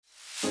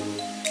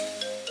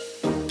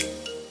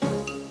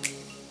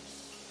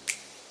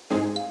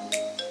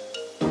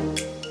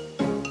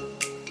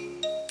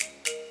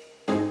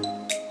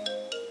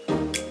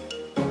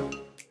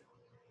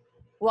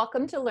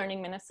Welcome to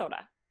Learning Minnesota,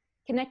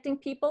 connecting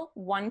people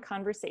one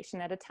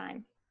conversation at a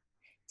time.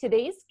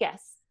 Today's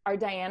guests are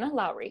Diana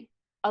Lawrey,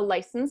 a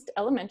licensed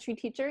elementary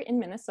teacher in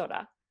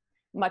Minnesota.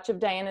 Much of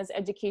Diana's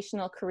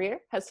educational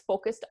career has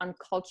focused on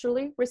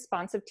culturally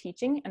responsive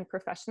teaching and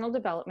professional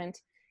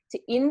development to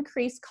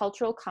increase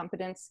cultural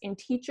competence in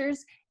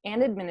teachers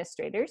and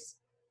administrators.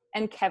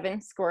 And Kevin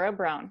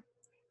Skwira-Brown.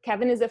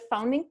 Kevin is a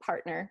founding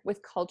partner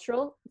with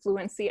Cultural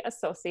Fluency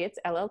Associates,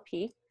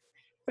 LLP.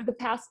 For the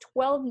past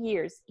 12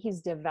 years, he's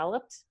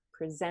developed,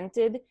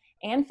 presented,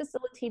 and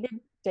facilitated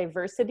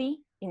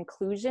diversity,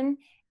 inclusion,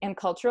 and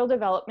cultural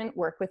development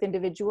work with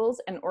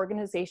individuals and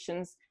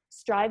organizations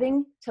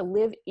striving to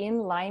live in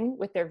line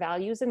with their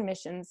values and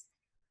missions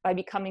by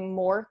becoming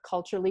more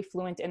culturally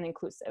fluent and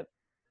inclusive.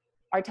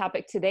 Our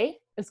topic today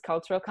is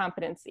cultural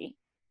competency.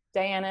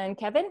 Diana and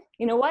Kevin,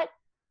 you know what?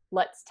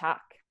 Let's talk.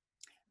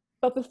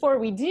 But before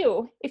we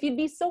do, if you'd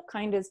be so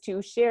kind as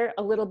to share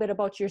a little bit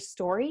about your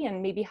story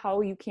and maybe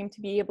how you came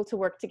to be able to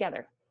work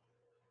together.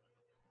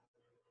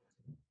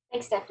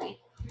 Thanks,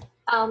 Stephanie.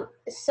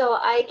 So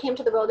I came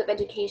to the world of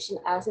education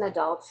as an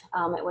adult.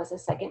 It was a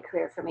second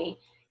career for me.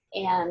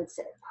 And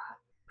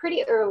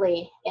pretty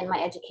early in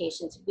my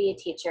education to be a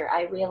teacher,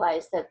 I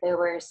realized that there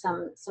were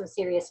some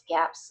serious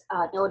gaps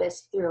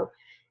noticed through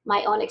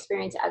my own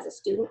experience as a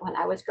student when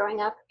I was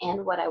growing up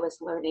and what I was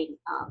learning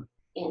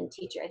in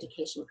teacher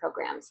education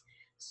programs.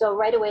 So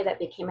right away that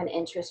became an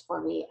interest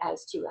for me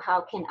as to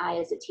how can I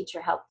as a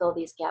teacher help fill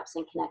these gaps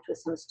and connect with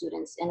some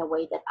students in a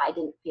way that I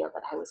didn't feel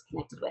that I was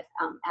connected with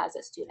as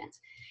a student.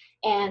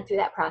 And through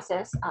that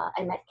process,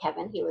 I met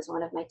Kevin. He was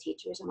one of my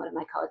teachers in one of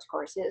my college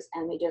courses,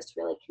 and we just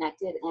really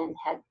connected and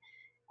had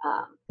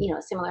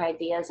similar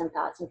ideas and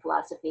thoughts and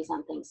philosophies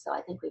on things. So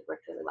I think we've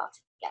worked really well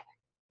together.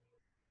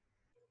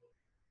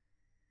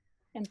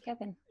 And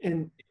Kevin.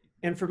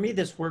 And for me,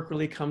 this work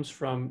really comes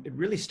from, it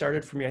really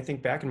started for me, I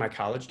think, back in my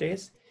college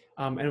days,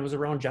 and it was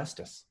around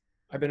justice.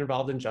 I've been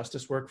involved in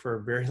justice work for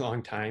a very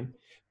long time,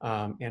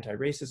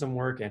 anti-racism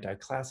work,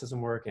 anti-classism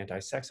work,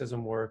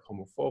 anti-sexism work,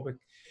 homophobic,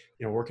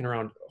 working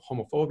around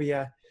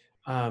homophobia,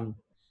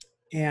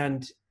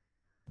 and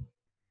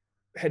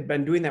had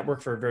been doing that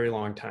work for a very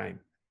long time.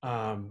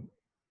 And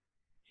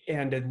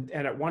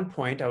at one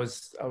point, I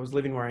was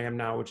living where I am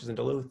now, which is in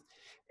Duluth,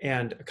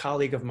 and a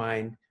colleague of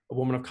mine, a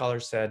woman of color,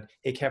 said,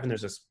 "Hey, Kevin,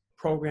 there's this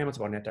program. It's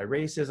about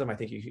anti-racism. I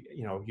think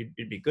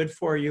it'd be good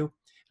for you."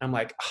 And I'm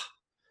like,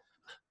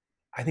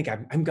 I think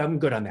I'm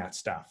good on that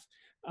stuff.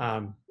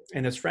 And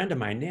this friend of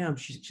mine, Nam,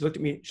 she looked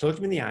at me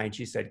in the eye and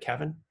she said,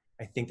 "Kevin,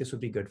 I think this would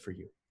be good for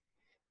you."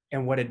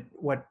 And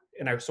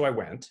so I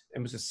went. It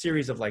was a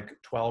series of like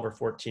 12 or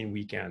 14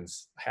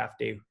 weekends, half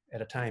day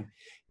at a time.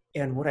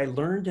 And what I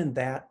learned in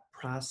that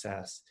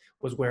process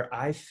was where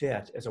I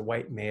fit as a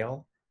white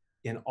male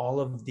in all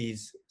of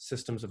these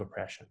systems of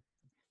oppression.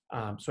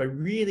 So I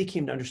really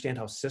came to understand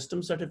how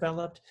systems are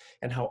developed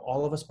and how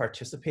all of us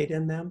participate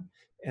in them.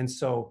 And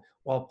so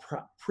while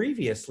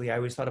previously I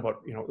always thought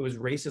about, it was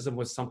racism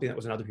was something that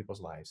was in other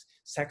people's lives.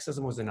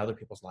 Sexism was in other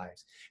people's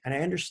lives. And I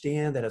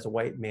understand that as a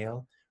white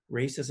male,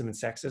 racism and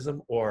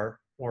sexism, or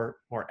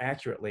more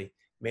accurately,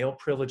 male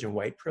privilege and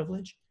white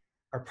privilege,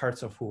 are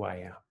parts of who I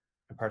am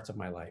and parts of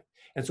my life.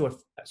 And so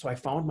I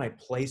found my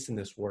place in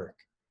this work.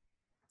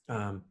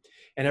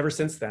 And ever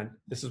since then,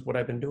 this is what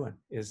I've been doing,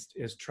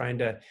 is trying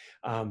to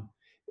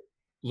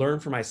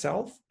learn for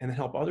myself and then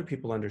help other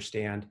people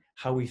understand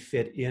how we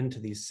fit into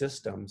these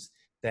systems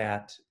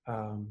that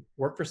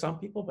work for some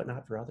people, but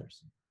not for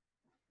others.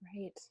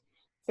 Right.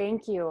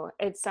 Thank you.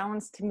 It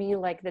sounds to me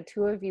like the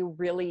two of you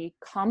really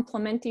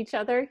complement each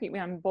other.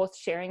 Both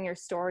sharing your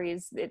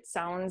stories. It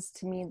sounds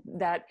to me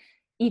that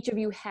each of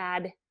you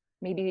had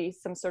maybe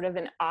some sort of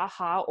an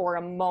aha or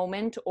a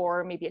moment,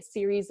 or maybe a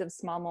series of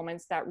small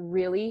moments that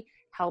really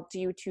helped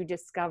you to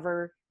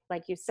discover,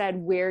 like you said,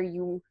 where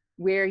you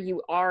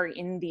are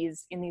in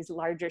these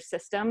larger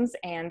systems,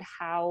 and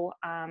how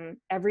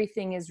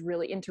everything is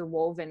really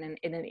interwoven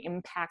and it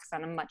impacts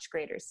on a much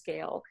greater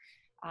scale.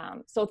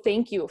 So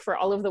thank you for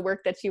all of the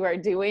work that you are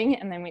doing,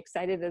 and I'm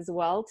excited as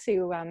well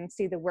to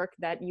see the work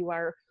that you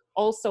are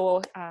also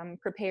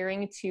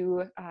preparing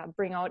to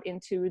bring out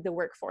into the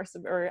workforce,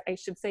 or I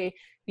should say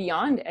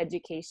beyond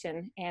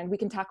education. And we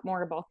can talk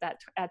more about that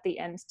at the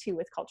end too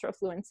with Cultural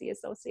Fluency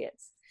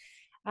Associates.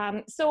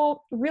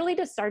 So really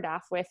to start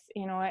off with,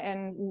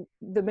 and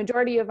the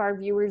majority of our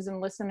viewers and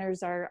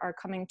listeners are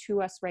coming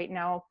to us right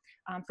now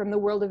from the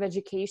world of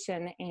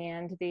education,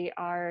 and they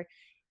are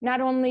not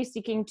only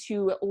seeking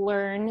to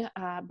learn,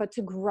 but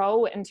to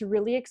grow and to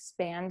really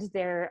expand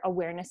their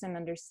awareness and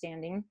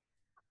understanding.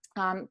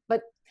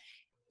 But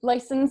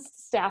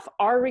licensed staff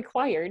are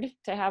required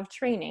to have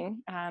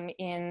training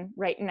in,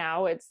 right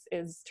now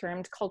is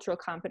termed cultural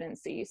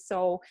competency.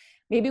 So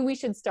maybe we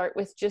should start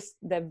with just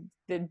the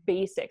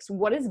basics.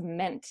 What is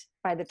meant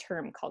by the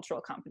term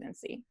cultural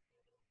competency?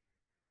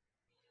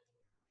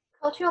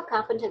 Cultural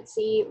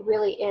competency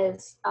really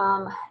is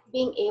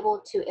being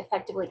able to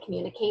effectively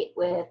communicate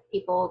with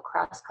people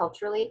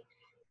cross-culturally.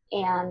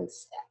 And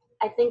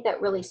I think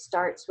that really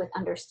starts with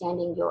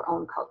understanding your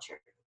own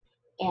culture.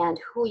 and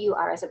who you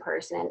are as a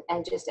person,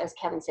 and just as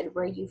Kevin said,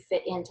 where you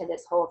fit into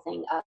this whole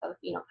thing of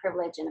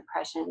privilege and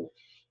oppression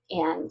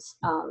and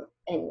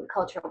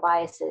cultural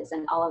biases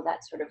and all of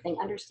that sort of thing.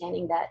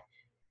 Understanding that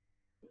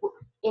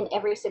in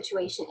every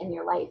situation in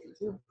your life,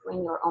 you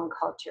bring your own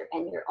culture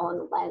and your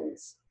own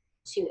lens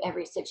to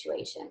every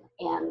situation.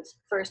 And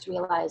first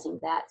realizing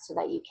that so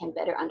that you can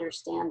better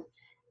understand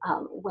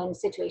when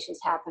situations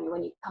happen,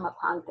 when you come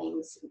upon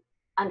things,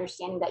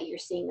 understanding that you're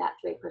seeing that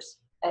through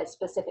a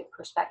specific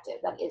perspective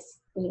that is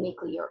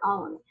uniquely your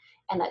own,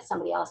 and that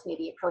somebody else may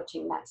be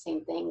approaching that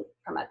same thing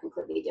from a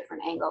completely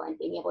different angle, and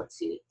being able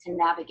to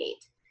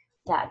navigate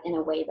that in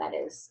a way that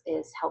is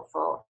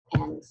helpful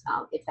and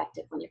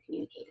effective when you're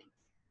communicating.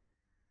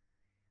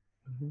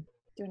 Mm-hmm. Do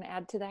you want to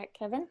add to that,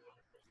 Kevin?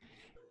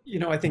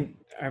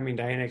 I mean,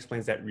 Diana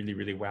explains that really,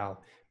 really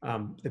well.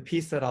 The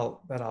piece that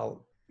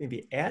I'll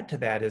maybe add to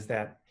that is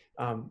that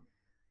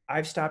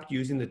I've stopped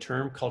using the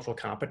term cultural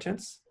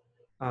competence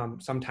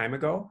some time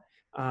ago.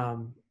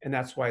 And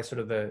that's why sort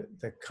of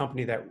the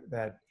company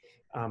that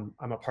I'm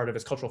a part of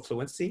is Cultural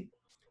Fluency,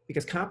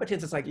 because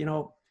competence is like,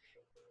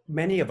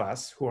 many of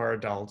us who are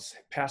adults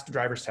passed the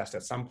driver's test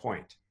at some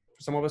point.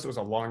 For some of us, it was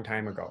a long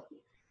time ago.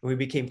 And we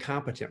became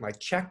competent, like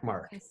check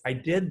mark, I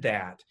did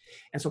that.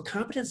 And so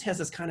competence has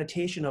this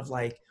connotation of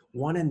like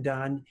one and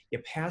done, you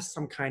pass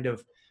some kind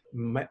of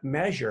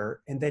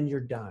measure and then you're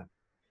done.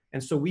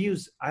 And so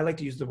I like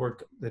to use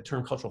the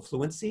term cultural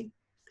fluency,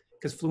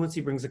 because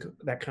fluency brings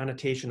that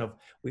connotation of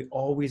we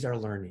always are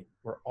learning,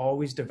 we're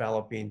always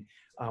developing,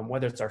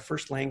 whether it's our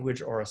first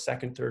language or a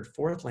second, third,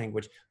 fourth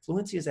language.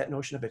 Fluency is that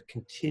notion of it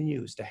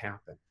continues to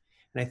happen.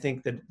 And I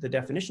think that the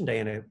definition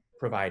Diana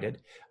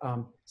provided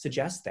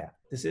suggests that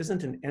this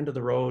isn't an end of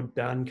the road,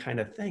 done kind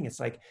of thing. It's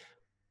like,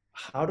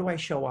 how do I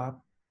show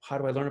up? How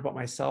do I learn about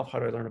myself? How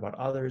do I learn about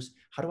others?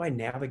 How do I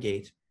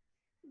navigate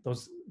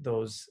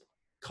those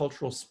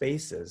cultural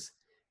spaces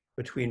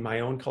between my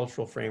own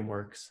cultural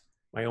frameworks,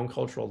 my own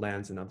cultural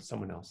lens, and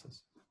someone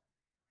else's?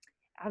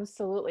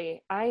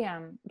 Absolutely. I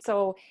am.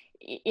 So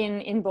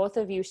in both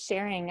of you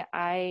sharing,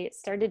 I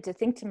started to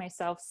think to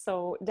myself,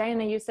 so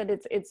Diana, you said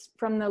it's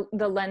from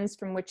the lens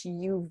from which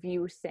you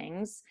view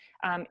things.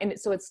 And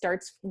so it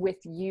starts with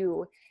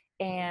you.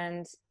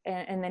 And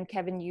then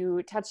Kevin,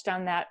 you touched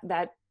on that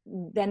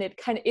then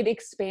it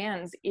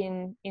expands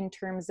in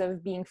terms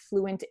of being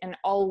fluent and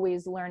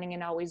always learning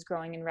and always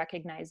growing, and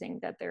recognizing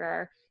that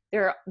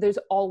there's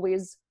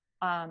always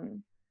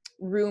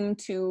room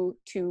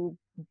to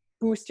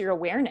boost your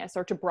awareness,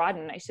 or to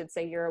broaden, I should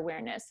say, your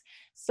awareness.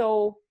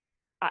 So,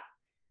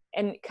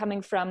 and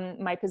coming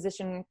from my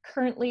position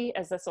currently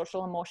as a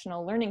social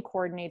emotional learning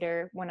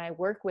coordinator, when I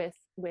work with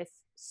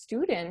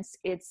students,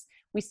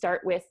 we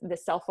start with the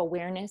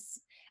self-awareness,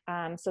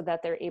 so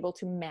that they're able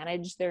to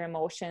manage their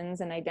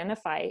emotions and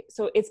identify.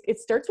 So it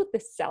starts with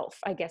the self,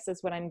 I guess,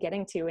 is what I'm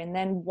getting to. And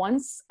then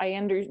once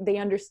they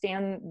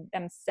understand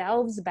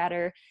themselves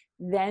better,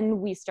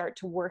 then we start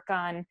to work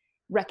on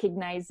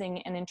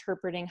recognizing and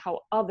interpreting how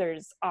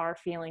others are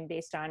feeling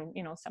based on,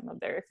 some of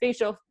their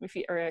facial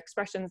or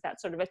expressions,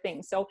 that sort of a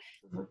thing. So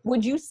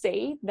would you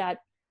say that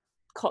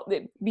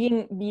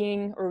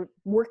being or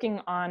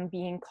working on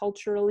being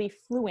culturally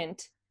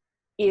fluent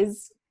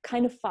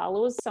kind of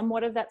follows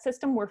somewhat of that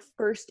system, where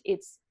first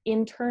it's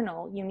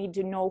internal, you need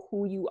to know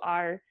who you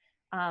are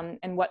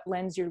and what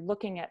lens you're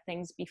looking at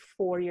things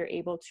before you're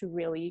able to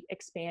really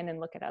expand and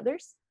look at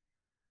others?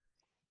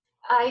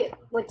 I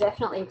would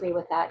definitely agree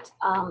with that.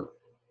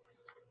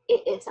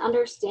 It's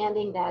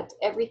understanding that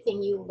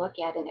everything you look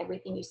at and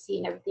everything you see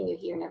and everything you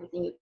hear and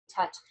everything you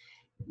touch,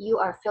 you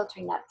are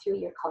filtering that through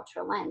your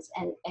cultural lens.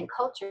 And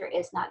culture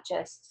is not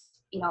just,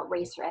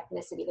 race or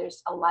ethnicity.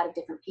 There's a lot of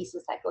different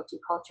pieces that go to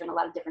culture, and a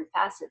lot of different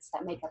facets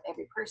that make up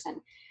every person.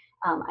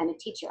 I'm a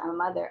teacher, I'm a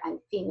mother, I'm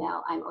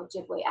female, I'm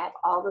Ojibwe. I have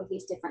all of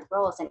these different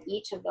roles, and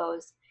each of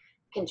those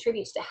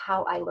contributes to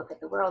how I look at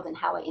the world and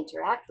how I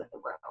interact with the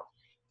world.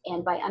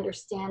 And by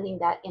understanding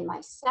that in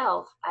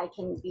myself, I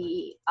can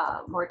be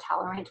more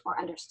tolerant, more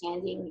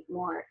understanding,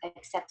 more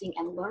accepting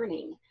and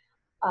learning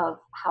of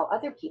how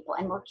other people,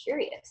 and more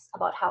curious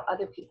about how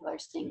other people are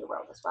seeing the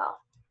world as well.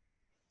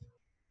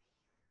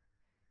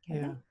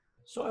 Yeah.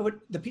 So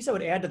the piece I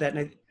would add to that, and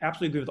I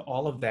absolutely agree with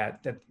all of that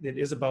it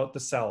is about the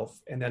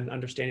self, and then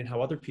understanding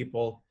how other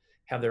people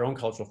have their own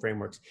cultural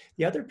frameworks.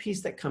 The other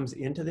piece that comes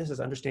into this is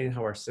understanding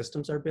how our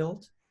systems are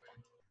built.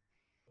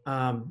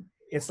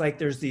 It's like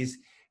there's these,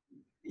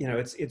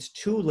 it's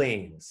two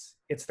lanes.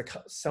 It's the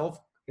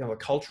the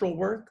cultural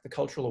work, the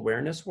cultural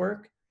awareness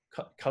work,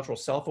 cultural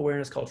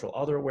self-awareness, cultural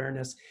other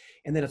awareness.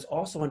 And then it's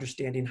also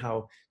understanding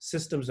how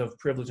systems of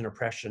privilege and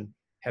oppression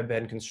have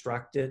been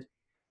constructed,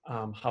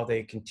 how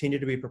they continue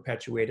to be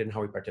perpetuated, and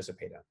how we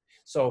participate in.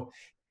 So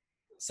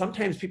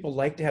sometimes people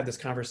like to have this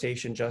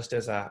conversation just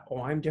as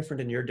I'm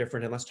different and you're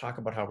different, and let's talk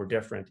about how we're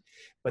different.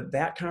 But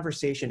that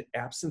conversation,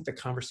 absent the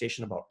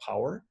conversation about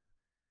power,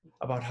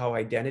 about how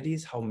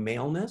identities, how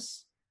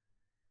maleness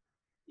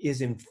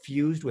is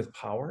infused with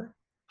power,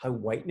 how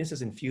whiteness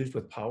is infused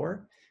with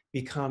power,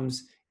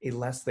 becomes a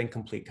less than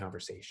complete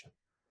conversation.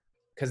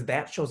 because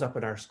that shows up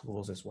in our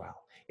schools as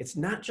well. It's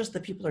not just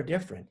that people are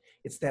different,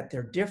 it's that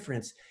their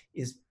difference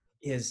is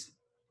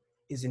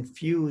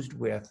infused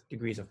with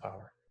degrees of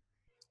power.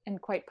 And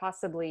quite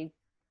possibly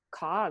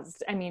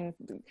caused. I mean,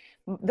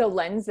 the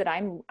lens that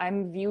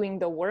I'm viewing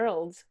the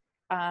world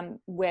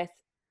with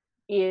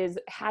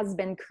has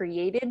been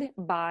created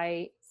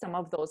by some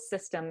of those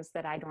systems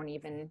that I don't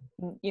even,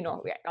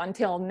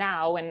 until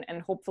now,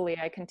 and hopefully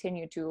I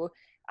continue to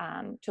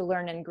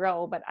learn and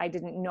grow, but I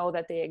didn't know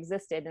that they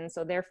existed. And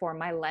so therefore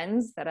my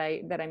lens that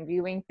I'm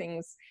viewing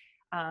things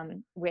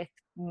with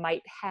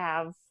might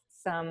have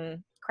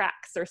some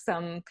cracks or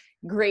some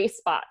gray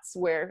spots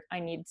where I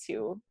need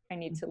to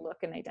look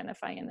and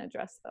identify and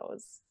address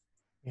those.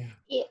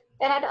 Yeah,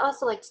 and I'd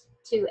also like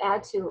to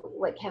add to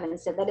what Kevin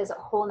said, that is a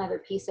whole nother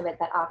piece of it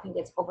that often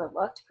gets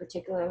overlooked,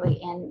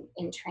 particularly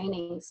in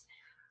trainings,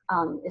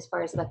 as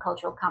far as the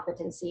cultural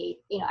competency,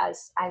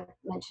 as I've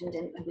mentioned,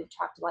 and we've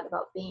talked a lot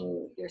about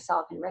being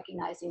yourself and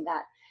recognizing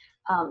that,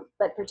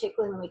 but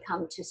particularly when we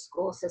come to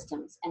school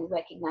systems and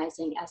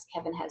recognizing, as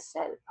Kevin has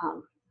said,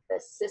 the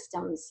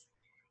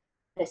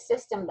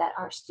system that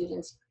our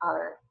students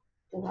are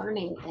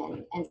learning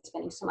in and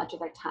spending so much of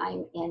their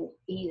time in,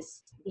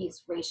 these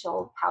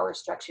racial power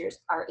structures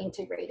are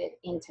integrated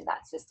into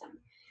that system.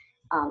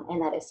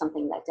 And that is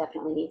something that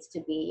definitely needs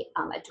to be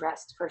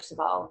addressed, first of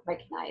all,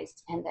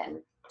 recognized, and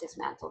then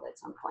dismantled at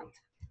some point.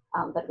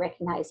 But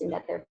recognizing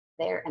that they're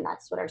there and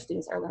that's what our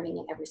students are learning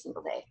in every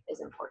single day is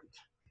important.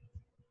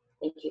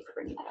 Thank you for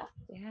bringing that up.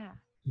 Yeah.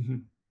 Mm-hmm.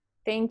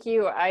 Thank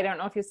you. I don't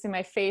know if you see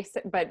my face,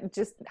 but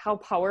just how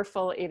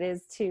powerful it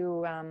is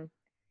to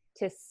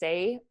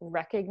say,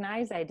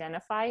 recognize,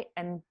 identify,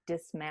 and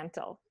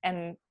dismantle.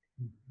 And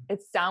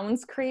it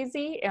sounds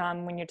crazy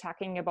when you're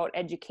talking about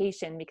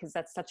education, because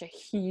that's such a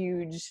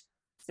huge,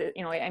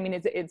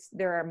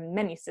 there are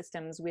many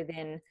systems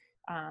within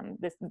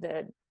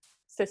the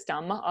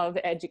system of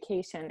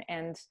education,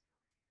 and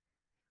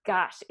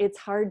gosh, it's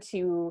hard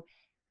to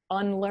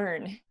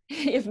unlearn,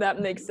 if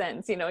that makes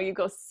sense. You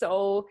go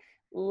so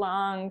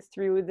long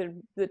through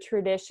the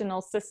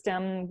traditional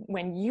system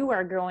when you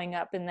are growing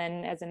up, and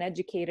then as an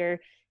educator,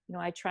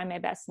 I try my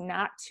best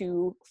not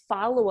to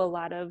follow a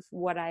lot of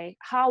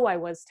how I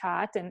was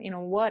taught and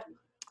what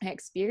I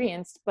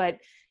experienced, but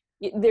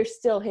there's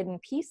still hidden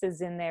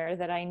pieces in there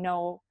that I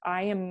know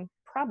I am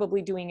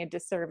probably doing a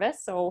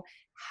disservice. So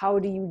how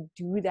do you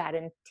do that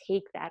and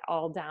take that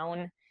all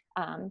down?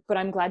 But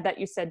I'm glad that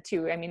you said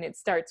too, it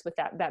starts with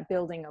that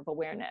building of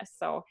awareness.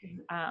 So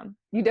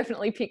you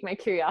definitely piqued my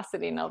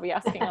curiosity, and I'll be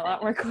asking a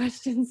lot more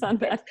questions on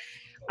that.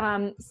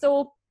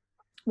 So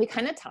we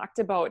kind of talked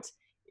about,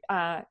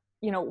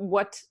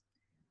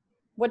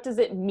 what does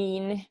it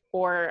mean,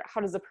 or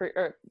how does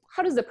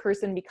a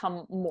person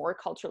become more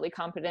culturally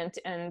competent?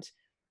 And,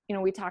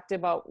 we talked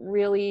about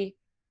really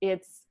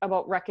it's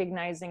about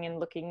recognizing and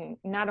looking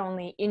not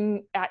only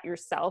at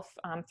yourself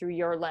through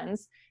your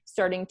lens,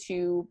 starting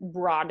to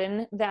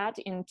broaden that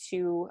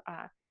into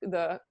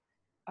the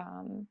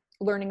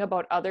learning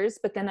about others,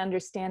 but then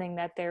understanding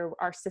that there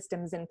are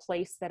systems in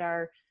place that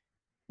are,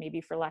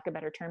 maybe for lack of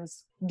better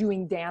terms,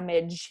 doing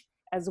damage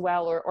as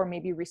well, or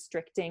maybe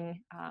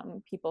restricting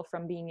people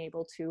from being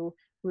able to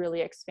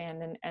really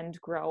expand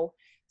and grow.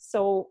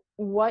 So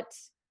what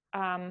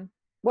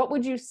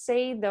would you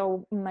say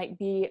though might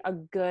be a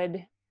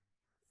good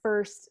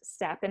first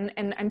step? And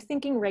I'm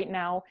thinking right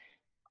now,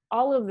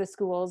 all of the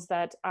schools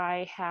that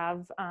I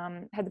have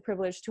had the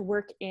privilege to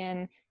work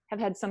in have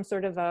had some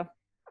sort of a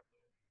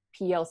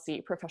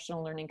PLC,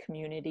 professional learning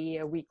community,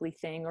 a weekly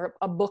thing, or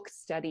a book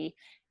study.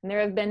 And there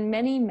have been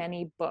many,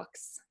 many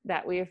books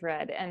that we've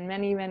read, and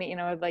many, many,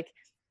 like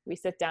we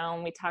sit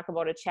down, we talk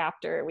about a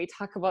chapter, we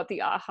talk about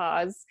the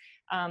ahas.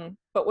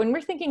 But when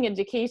we're thinking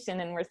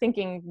education and we're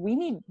thinking we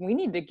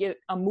need to get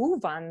a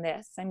move on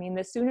this,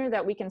 the sooner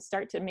that we can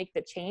start to make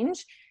the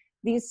change,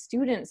 these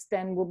students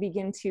then will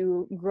begin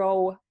to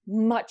grow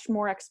much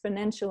more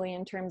exponentially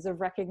in terms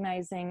of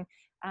recognizing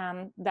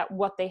that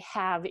what they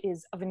have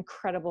is of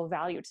incredible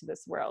value to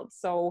this world.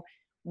 So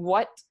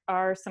what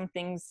are some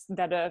things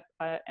that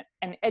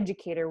an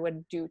educator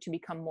would do to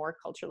become more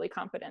culturally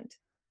competent?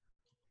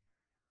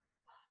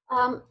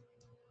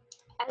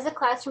 As a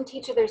classroom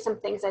teacher, there's some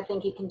things I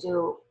think you can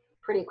do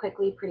pretty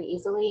quickly, pretty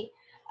easily.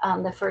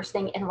 The first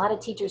thing, and a lot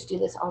of teachers do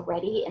this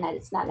already, and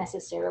it's not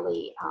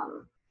necessarily,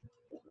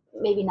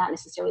 maybe not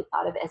necessarily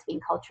thought of as being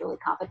culturally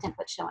competent,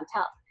 but show and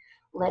tell.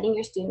 Letting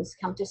your students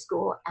come to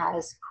school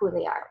as who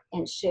they are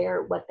and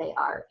share what they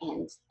are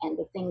and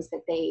the things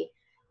that they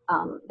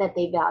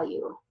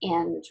value,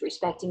 and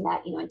respecting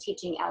that, and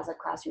teaching as a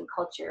classroom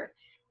culture.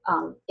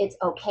 It's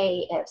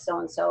okay if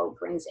so-and-so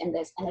brings in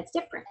this and it's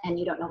different and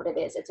you don't know what it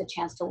is. It's a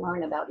chance to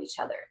learn about each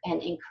other,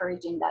 and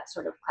encouraging that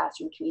sort of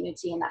classroom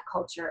community and that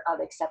culture of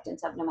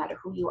acceptance of no matter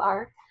who you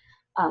are.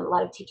 A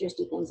lot of teachers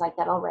do things like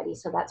that already.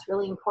 So that's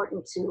really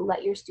important, to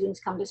let your students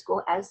come to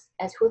school as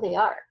who they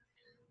are.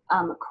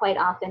 Quite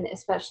often,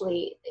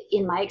 especially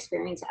in my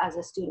experience as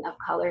a student of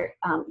color,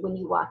 when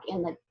you walk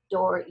in the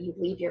door, you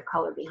leave your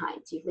color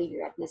behind. You leave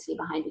your ethnicity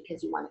behind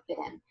because you want to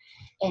fit in.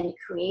 And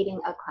creating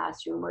a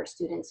classroom where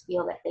students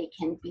feel that they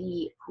can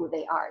be who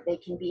they are. They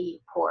can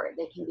be poor,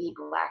 they can be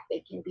Black,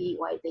 they can be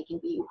white, they can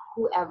be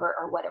whoever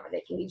or whatever,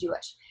 they can be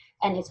Jewish.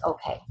 And it's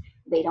okay.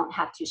 They don't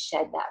have to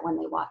shed that when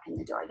they walk in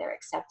the door. They're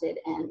accepted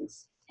and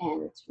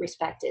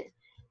respected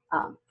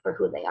for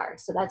who they are.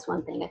 So that's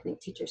one thing I think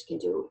teachers can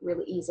do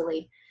really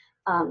easily.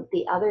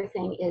 The other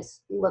thing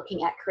is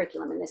looking at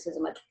curriculum, and this is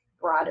a much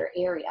broader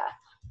area,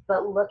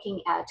 but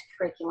looking at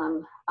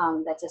curriculum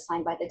that's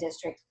assigned by the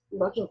district,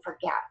 looking for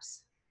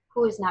gaps.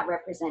 Who is not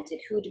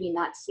represented? Who do we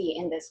not see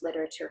in this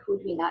literature? Who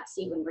do we not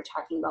see when we're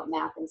talking about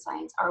math and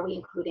science? Are we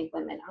including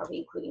women? Are we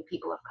including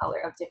people of color,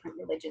 of different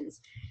religions?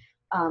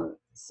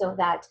 So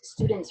that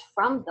students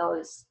from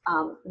those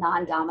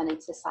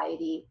non-dominant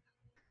society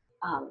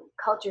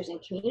cultures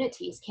and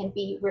communities can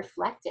be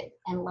reflected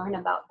and learn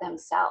about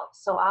themselves.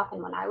 So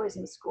often when I was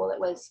in school,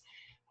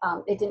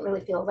 it didn't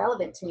really feel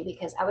relevant to me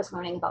because I was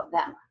learning about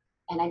them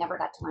and I never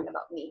got to learn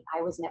about me.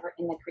 I was never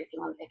in the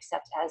curriculum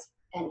except as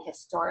an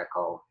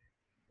historical,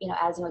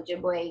 as an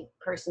Ojibwe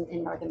person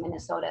in northern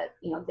Minnesota,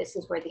 this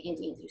is where the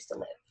Indians used to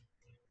live.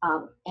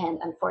 And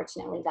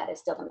unfortunately, that is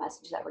still the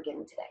message that we're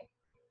getting today.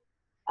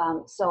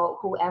 So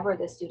whoever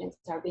the students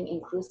are, being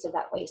inclusive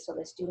that way, so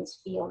the students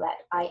feel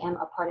that I am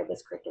a part of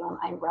this curriculum,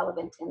 I'm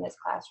relevant in this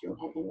classroom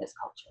and in this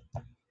culture.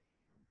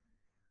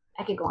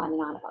 I could go on and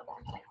on about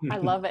that. I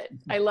love it.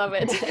 I love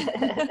it.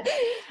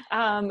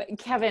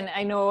 Kevin,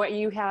 I know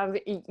you have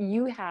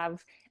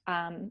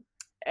not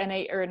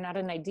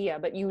an idea,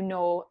 but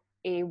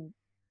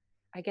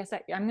I guess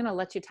I'm going to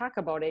let you talk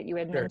about it. You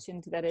had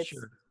mentioned that it's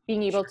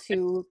being able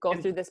to go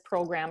through this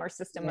program or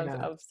system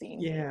of seeing.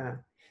 Yeah.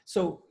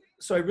 So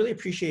I really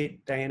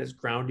appreciate Diana's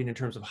grounding in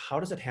terms of how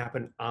does it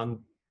happen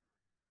on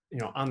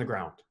the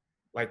ground?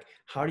 Like,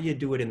 how do you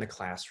do it in the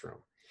classroom?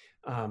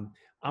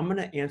 I'm going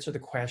to answer the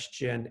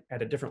question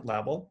at a different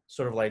level,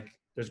 sort of like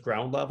there's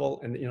ground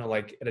level and,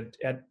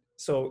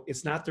 so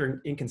it's not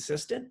they're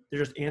inconsistent. They're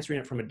just answering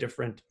it from at a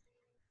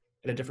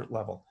different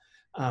level.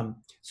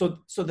 So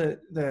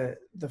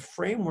the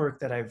framework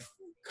that I've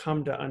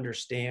come to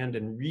understand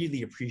and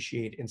really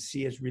appreciate and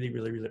see as really,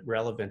 really, really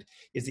relevant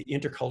is the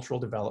intercultural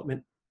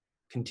development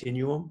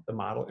continuum, the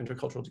model,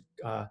 intercultural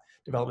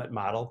development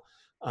model.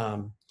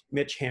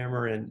 Mitch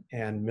Hammer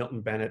and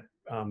Milton Bennett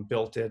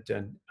built it,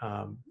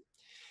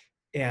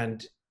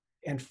 and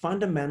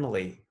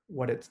fundamentally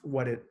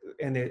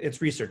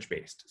it's research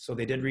based. So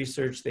they did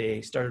research.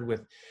 They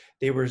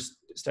were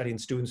studying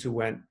students who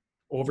went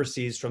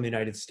overseas from the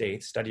United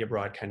States, study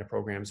abroad kind of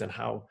programs, and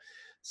how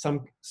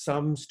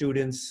some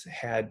students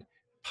had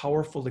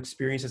powerful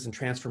experiences and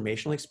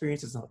transformational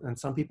experiences, and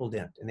some people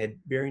didn't, and they had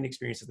varying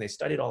experiences, and they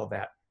studied all of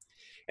that,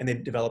 and they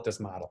developed this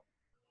model.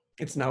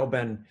 It's now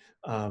been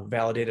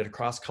validated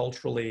across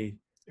culturally,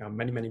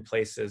 many, many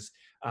places,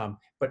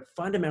 but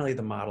fundamentally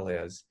the model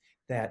is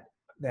that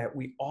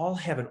we all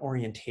have an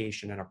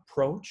orientation, an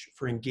approach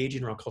for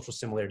engaging around cultural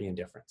similarity and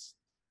difference.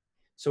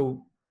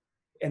 So,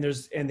 and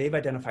they've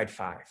identified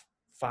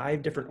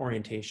five different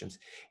orientations.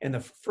 And the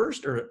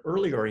first or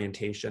early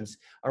orientations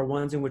are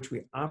ones in which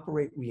we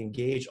operate, we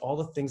engage, all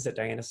the things that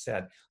Diana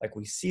said, like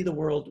we see the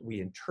world,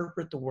 we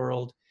interpret the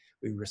world,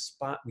 we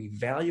respond, we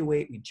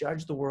evaluate, we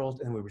judge the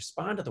world, and we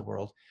respond to the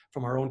world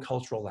from our own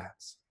cultural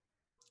lens.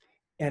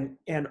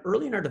 And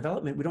early in our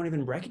development, we don't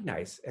even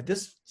recognize, at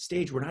this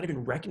stage, we're not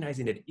even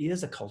recognizing it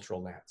is a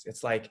cultural lens.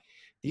 It's like,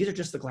 these are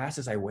just the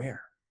glasses I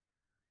wear.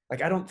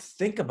 Like, I don't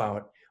think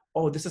about,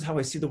 oh, this is how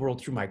I see the world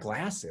through my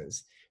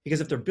glasses,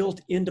 because if they're built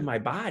into my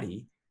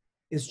body,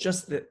 it's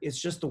just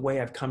the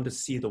way I've come to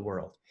see the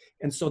world.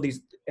 And so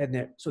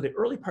the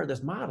early part of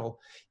this model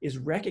is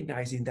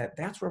recognizing that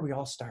that's where we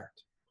all start.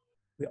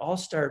 We all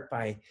start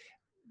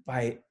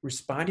by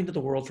responding to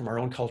the world from our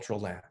own cultural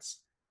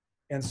lens.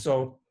 And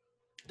so,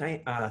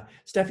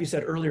 Steph, you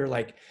said earlier,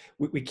 like,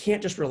 we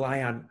can't just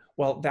rely on,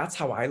 well, that's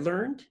how I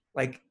learned.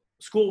 Like,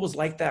 school was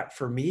like that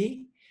for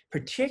me,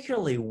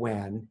 particularly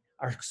when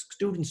our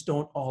students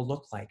don't all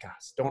look like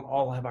us, don't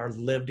all have our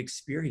lived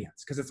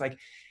experience. Because it's like,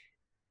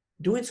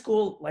 doing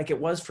school like it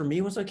was for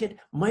me when I was a kid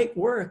might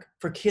work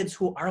for kids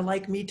who are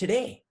like me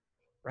today,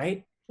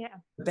 right? Yeah.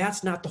 But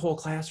that's not the whole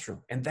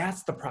classroom. And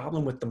that's the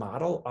problem with the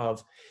model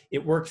of,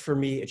 it worked for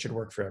me, it should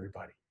work for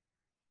everybody.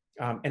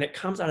 And it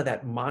comes out of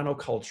that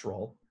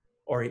monocultural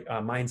or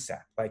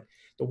mindset. Like,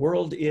 the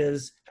world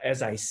is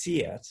as I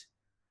see it,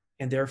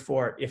 and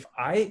therefore if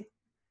I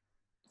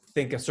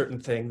think a certain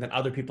thing, then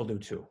other people do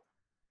too.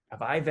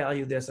 If I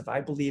value this, if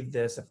I believe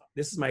this, if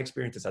this is my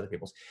experience, it's other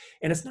people's.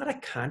 And it's not a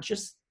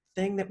conscious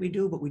thing that we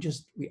do, but we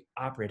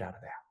operate out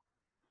of that.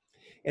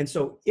 And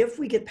so if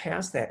we get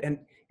past that,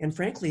 and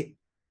frankly,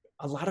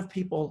 a lot of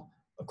people,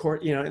 of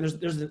course, and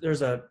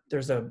there's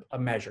a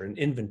measure, an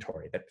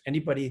inventory that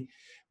anybody,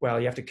 well,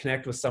 you have to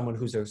connect with someone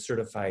who's a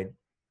certified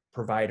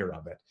provider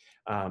of it.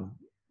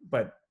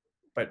 But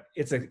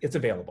it's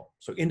available.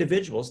 So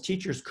individuals,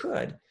 teachers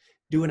could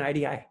do an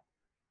IDI,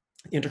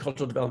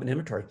 intercultural development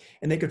inventory,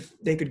 and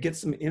they could get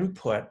some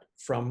input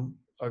from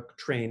a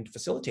trained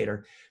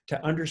facilitator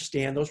to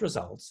understand those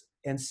results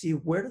and see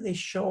where do they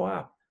show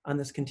up on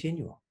this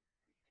continuum.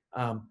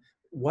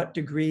 What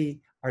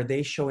degree are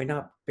they showing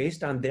up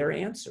based on their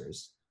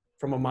answers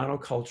from a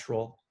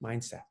monocultural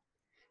mindset?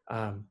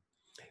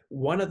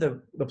 One of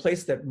the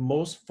place that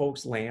most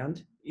folks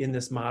land in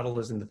this model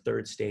is in the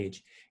third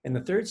stage. And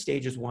the third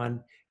stage is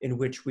one in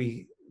which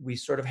we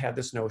sort of have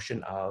this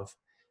notion of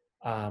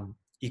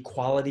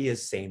equality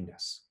is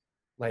sameness.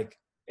 Like,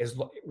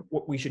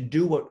 what we should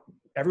do, what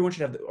everyone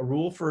should have a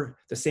rule for,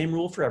 the same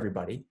rule for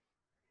everybody.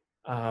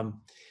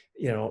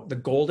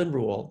 The golden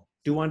rule,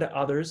 do unto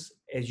others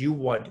as you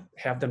would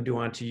have them do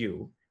unto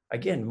you.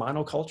 Again,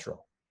 monocultural.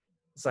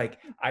 It's like,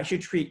 I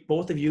should treat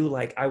both of you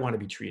like I want to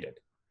be treated.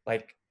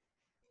 Like,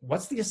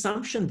 what's the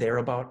assumption there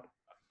about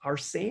our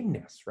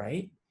sameness,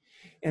 right?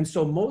 And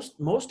so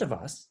most of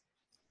us,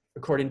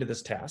 according to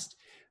this test,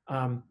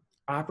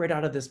 operate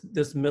out of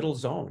this middle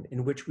zone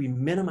in which we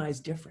minimize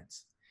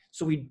difference.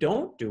 So we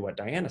don't do what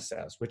Diana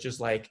says, which is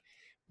like,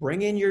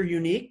 bring in your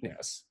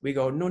uniqueness. We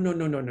go,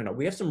 no.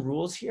 We have some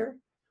rules here.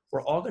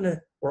 We're all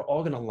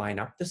gonna line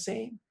up the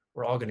same.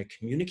 We're all gonna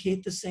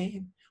communicate the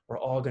same. We're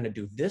all gonna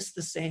do this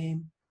the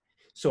same.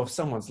 So if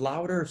someone's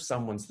louder, if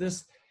someone's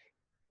this,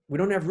 we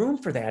don't have room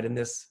for that in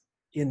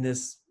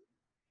this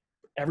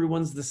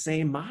everyone's the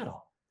same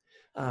model.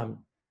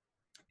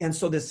 And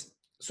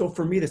so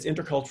for me, this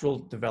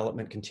intercultural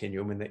development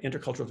continuum and the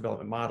intercultural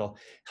development model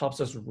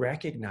helps us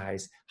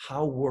recognize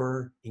how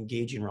we're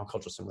engaging around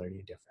cultural similarity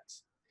and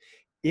difference.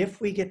 If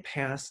we get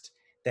past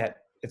that,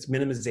 it's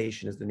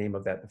minimization is the name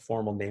of that, the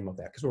formal name of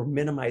that, because we're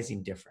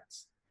minimizing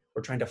difference.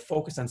 We're trying to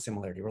focus on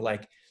similarity. We're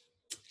like,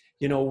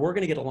 we're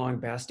going to get along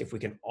best if we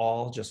can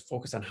all just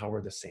focus on how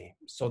we're the same.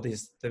 So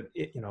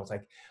it's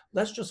like,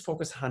 let's just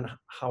focus on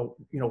how,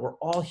 we're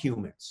all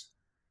humans.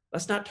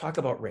 Let's not talk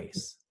about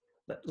race.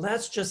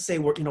 Let's just say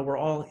we're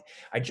all,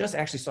 I just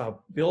actually saw a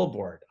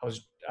billboard.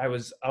 I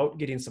was out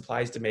getting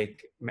supplies to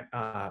make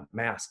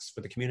masks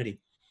for the community.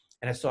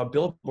 And I saw a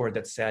billboard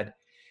that said,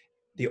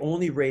 the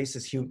only race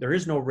is human. There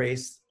is no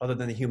race other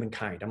than the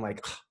humankind. I'm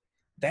like,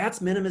 that's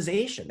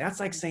minimization. That's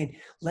like saying,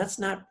 let's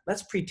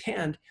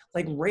pretend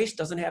like race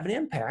doesn't have an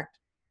impact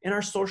in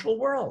our social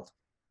world.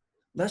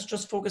 Let's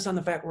just focus on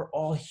the fact we're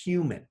all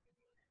human.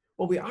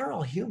 Well, we are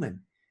all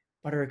human,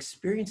 but our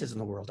experiences in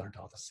the world aren't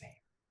all the same.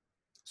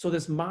 So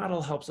this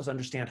model helps us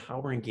understand how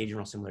we're engaging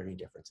around similarity and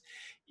difference.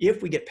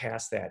 If we get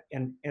past that,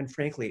 and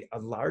frankly, a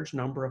large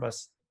number of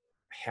us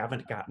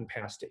haven't gotten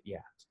past it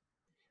yet,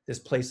 this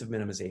place of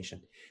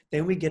minimization,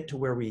 then we get to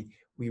where we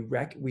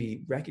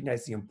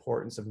recognize the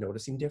importance of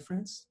noticing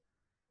difference.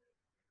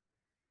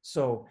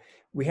 So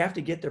we have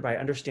to get there by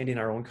understanding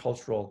our own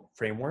cultural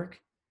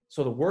framework.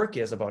 So the work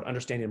is about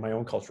understanding my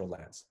own cultural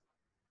lens.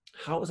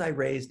 How was I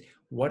raised?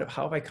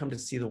 How have I come to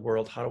see the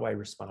world? How do I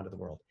respond to the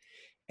world?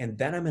 And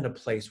then I'm in a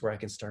place where I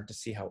can start to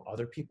see how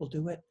other people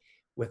do it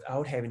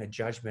without having a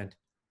judgment,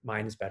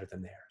 mine is better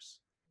than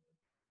theirs,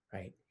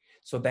 right?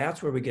 So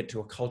that's where we get to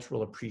a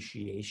cultural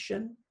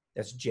appreciation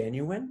that's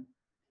genuine,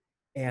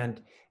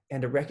 and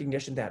a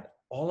recognition that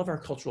all of our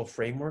cultural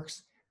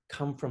frameworks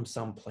come from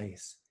some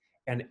place.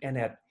 And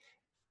at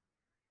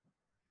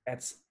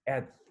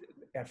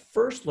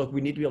first look,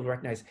 we need to be able to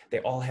recognize they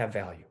all have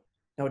value.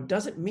 Now, it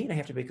doesn't mean I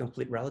have to be a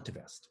complete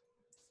relativist.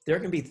 There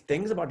can be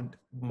things about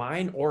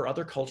mine or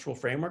other cultural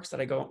frameworks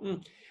that I go,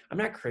 I'm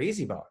not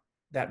crazy about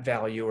that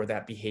value or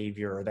that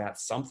behavior or that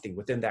something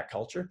within that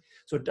culture.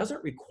 So it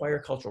doesn't require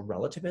cultural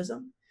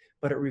relativism,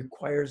 but it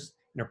requires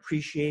an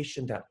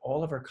appreciation that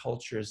all of our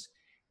cultures,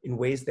 in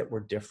ways that we're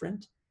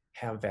different,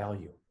 have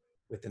value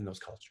within those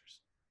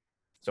cultures.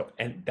 So,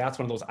 and that's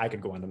one of those I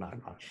could go on and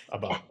on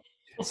about.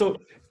 So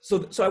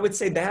I would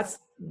say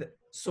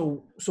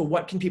so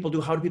what can people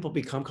do? How do people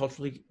become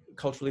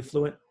culturally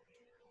fluent?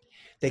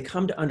 They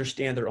come to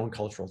understand their own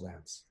cultural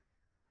lens.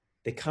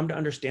 They come to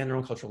understand their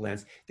own cultural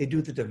lens. They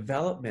do the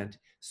development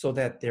so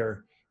that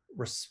their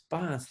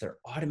response, their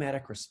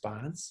automatic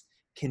response,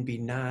 can be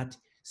not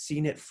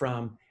seeing it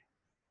from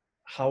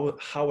how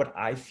would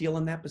I feel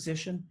in that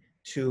position,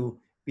 to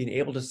being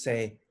able to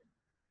say,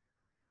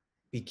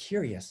 be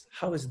curious,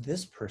 how is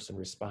this person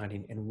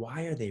responding and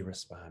why are they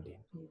responding?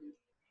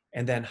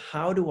 And then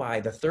how do I,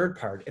 the third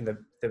part, and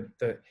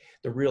the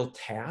real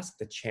task,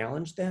 the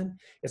challenge then,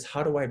 is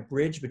how do I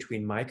bridge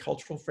between my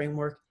cultural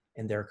framework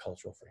and their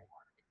cultural framework?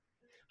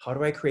 How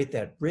do I create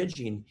that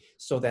bridging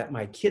so that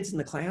my kids in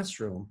the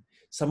classroom,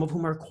 some of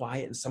whom are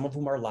quiet and some of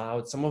whom are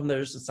loud, some of them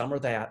there's and some are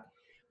that,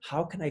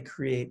 how can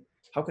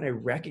I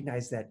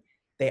recognize that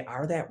they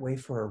are that way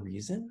for a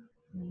reason?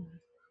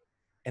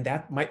 And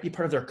that might be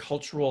part of their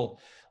cultural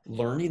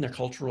learning,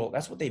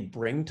 that's what they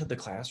bring to the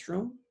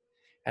classroom.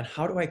 And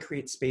how do I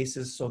create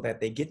spaces so that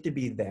they get to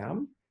be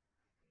them?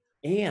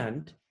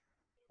 And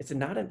it's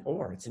not an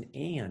or, it's an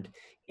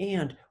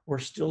and we're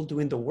still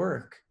doing the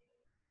work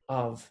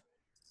of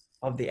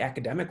the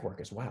academic work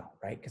as well,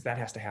 right? Because that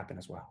has to happen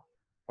as well,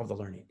 of the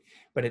learning.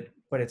 But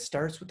it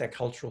starts with that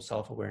cultural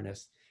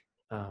self-awareness,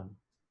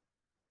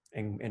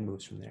 and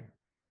moves from there.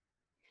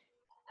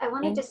 I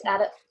want to Thank just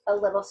add a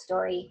little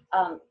story.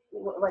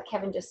 What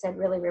Kevin just said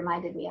really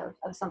reminded me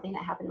of something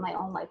that happened in my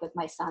own life with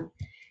my son.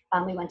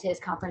 We went to his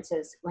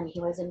conferences when he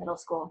was in middle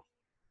school.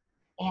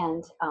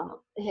 And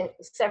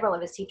several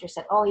of his teachers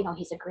said, "Oh,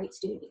 he's a great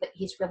student, but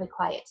he's really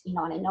quiet, and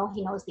I know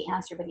he knows the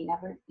answer, but he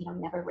never,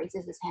 never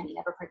raises his hand. He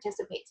never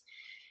participates,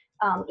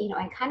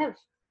 and kind of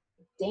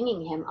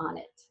dinging him on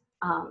it."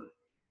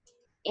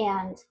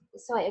 And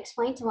so I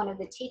explained to one of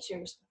the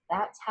teachers,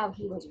 that's how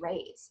he was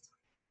raised.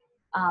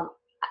 Um,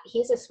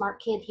 he's a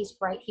smart kid. He's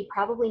bright. He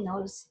probably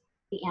knows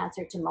the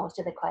answer to most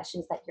of the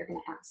questions that you're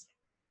going to ask.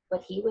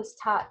 But he was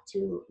taught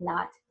to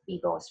not be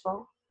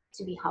boastful,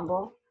 to be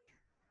humble,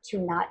 to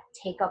not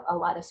take up a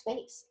lot of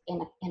space in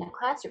a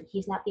classroom.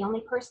 He's not the only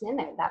person in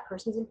there. That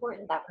person's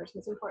important. That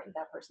person's important.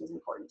 That person's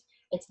important.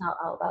 It's not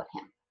all about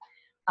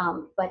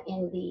him. But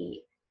in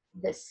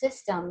the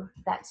system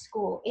that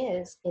school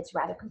is, it's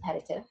rather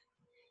competitive.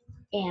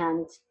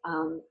 And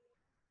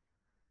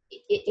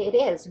it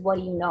is, what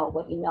do you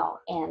know,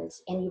 and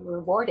you're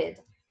rewarded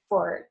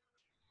for,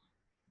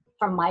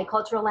 from my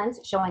cultural lens,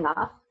 showing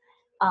off.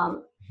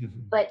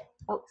 But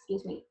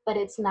but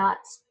it's not,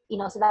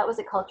 so that was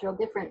a cultural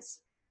difference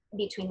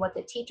between what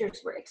the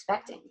teachers were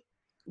expecting,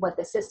 what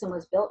the system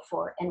was built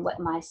for, and what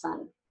my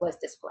son was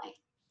displaying.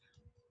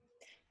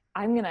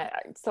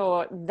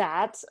 So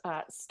that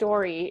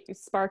story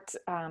sparked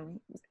an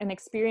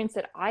experience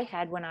that I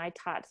had when I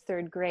taught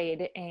third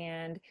grade,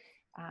 and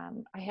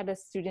I had a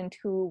student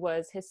who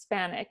was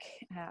Hispanic,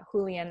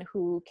 Julian,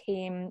 who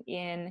came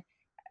in.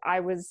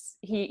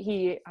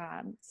 He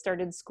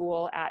started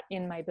school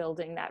in my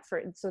building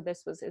so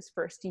this was his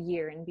first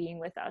year in being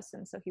with us,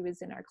 and so he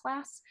was in our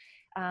class.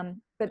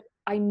 But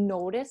I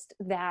noticed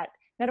that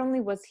not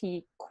only was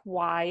he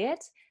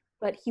quiet,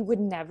 but he would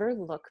never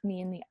look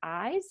me in the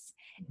eyes.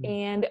 Mm-hmm.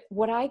 And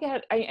what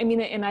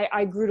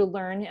I grew to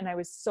learn, and I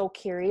was so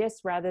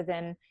curious, rather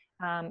than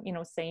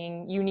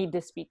saying you need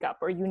to speak up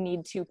or you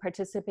need to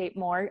participate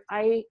more.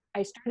 I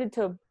started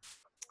to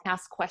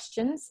ask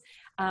questions,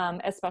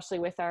 especially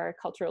with our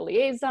cultural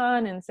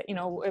liaison, and say,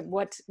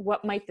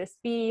 what might this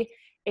be?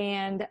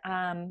 And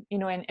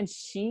and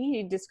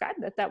she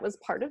described that was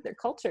part of their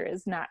culture,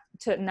 is not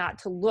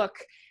to look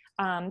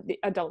the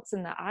adults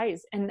in the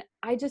eyes. And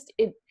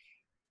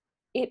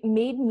it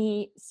made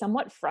me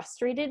somewhat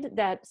frustrated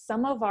that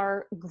some of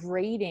our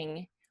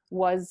grading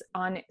was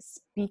on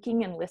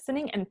speaking and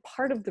listening, and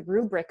part of the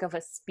rubric of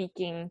a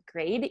speaking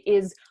grade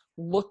is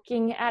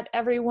looking at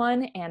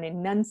everyone and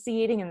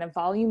enunciating and the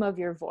volume of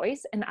your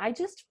voice. And I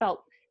just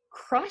felt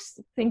crushed,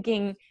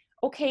 thinking,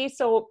 okay,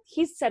 so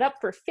he's set up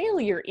for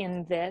failure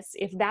in this,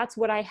 if that's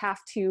what I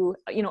have to,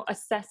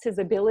 assess his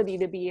ability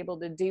to be able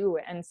to do.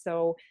 And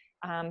so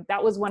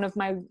that was one of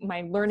my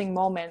learning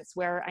moments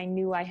where I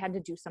knew I had to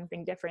do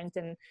something different,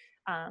 and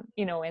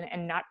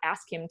and not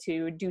ask him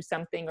to do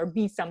something or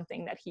be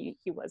something that he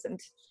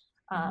wasn't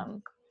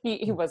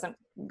he wasn't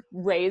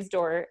raised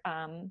or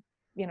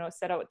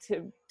set out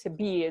to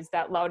be, is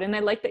that loud. And I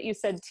like that you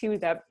said too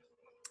that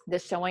the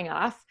showing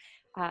off.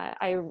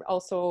 I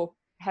also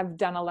have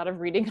done a lot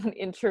of reading on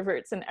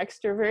introverts and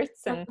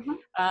extroverts, and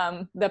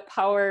the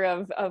power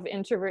of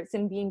introverts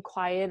in being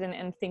quiet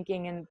and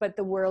thinking, but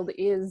the world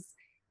is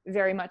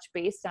very much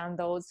based on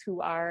those who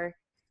are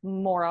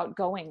more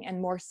outgoing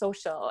and more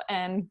social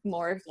and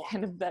more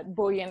kind of that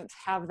buoyant,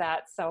 have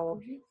that. So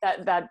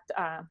that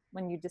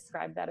when you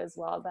described that as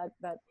well,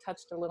 that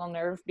touched a little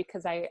nerve,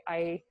 because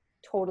I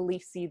totally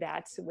see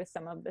that with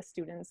some of the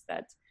students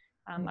that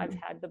I've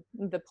had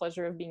the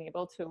pleasure of being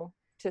able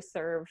to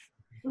serve.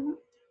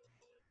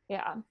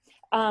 Yeah.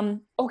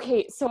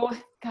 Okay. So,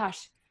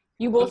 gosh,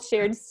 you both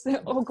shared.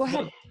 Oh, go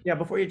ahead. Yeah.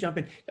 Before you jump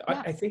in,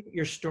 yeah. I think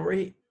your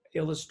story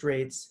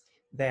illustrates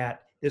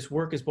that this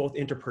work is both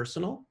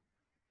interpersonal,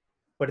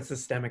 but it's a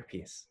systemic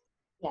piece.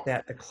 Yes.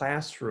 That the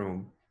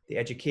classroom, the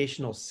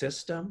educational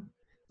system,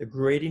 the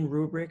grading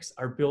rubrics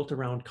are built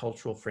around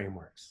cultural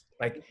frameworks.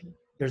 Like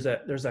there's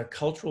a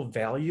cultural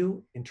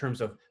value in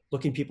terms of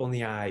looking people in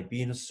the eye,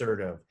 being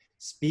assertive,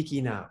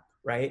 speaking up,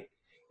 right?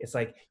 It's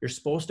like you're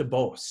supposed to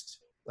boast.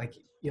 Like,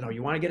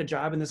 you want to get a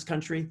job in this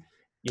country,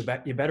 you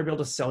better be able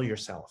to sell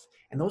yourself.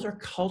 And those are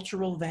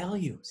cultural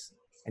values.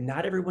 And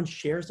not everyone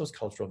shares those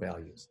cultural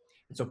values.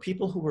 And so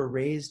people who were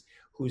raised,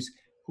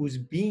 whose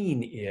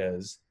being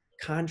is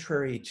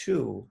contrary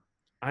to,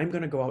 I'm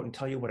going to go out and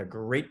tell you what a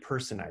great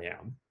person I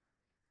am,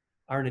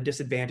 are in a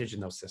disadvantage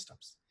in those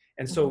systems.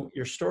 And so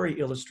your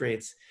story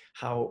illustrates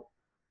how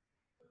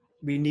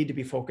we need to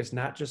be focused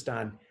not just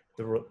on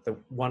the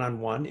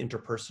one-on-one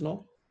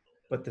interpersonal,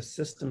 but the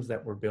systems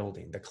that we're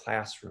building, the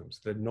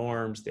classrooms, the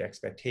norms, the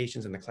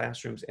expectations in the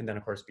classrooms, and then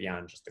of course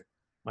beyond just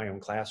my own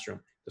classroom,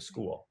 the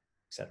school,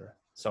 et cetera.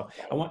 So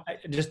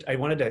I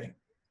wanted to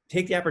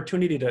take the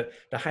opportunity to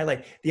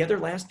highlight the other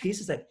last piece,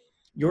 is that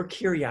your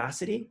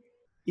curiosity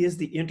is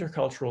the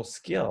intercultural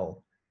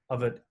skill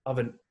of an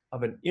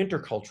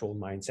intercultural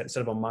mindset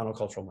instead of a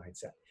monocultural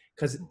mindset.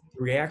 Because the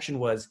reaction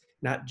was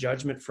not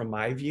judgment from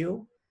my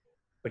view,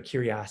 but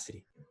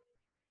curiosity.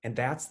 And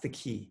that's the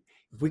key.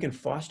 If we can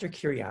foster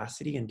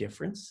curiosity and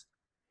difference,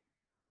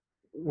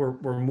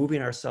 we're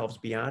moving ourselves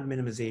beyond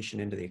minimization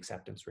into the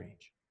acceptance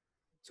range.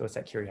 So it's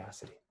that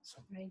curiosity. So,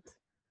 right.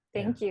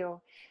 Thank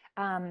you.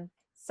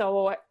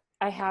 So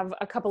I have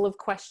a couple of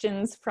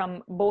questions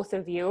from both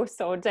of you.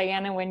 So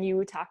Diana, when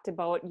you talked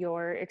about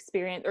your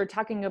experience, or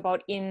talking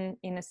about in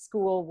a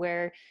school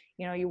where,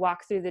 you know, you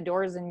walk through the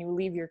doors and you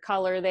leave your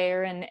color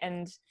there,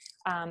 and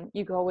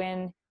you go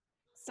in.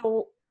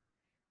 So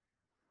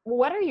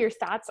what are your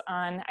thoughts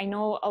on, I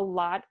know a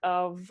lot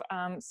of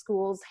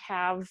schools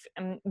have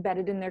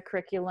embedded in their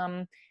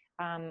curriculum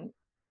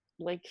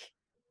like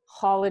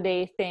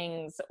holiday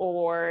things,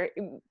 or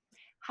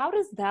how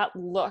does that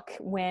look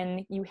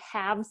when you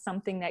have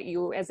something that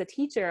you as a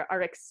teacher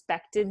are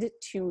expected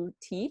to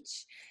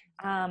teach,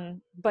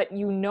 but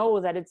you know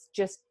that it's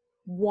just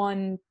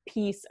one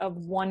piece of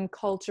one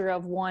culture,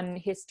 of one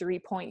history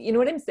point? You know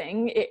what I'm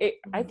saying?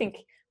 I think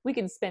we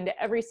could spend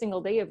every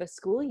single day of a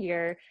school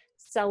year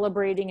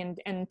celebrating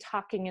and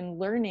talking and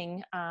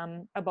learning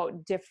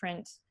about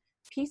different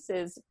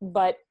pieces,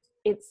 but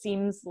it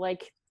seems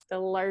like the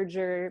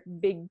larger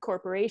big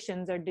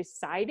corporations are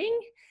deciding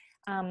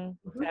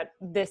that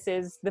this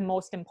is the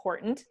most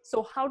important.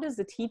 So how does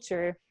a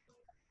teacher,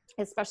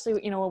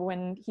 especially, you know,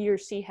 when he or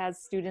she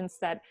has students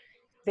that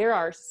there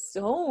are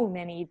so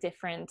many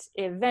different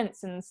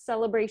events and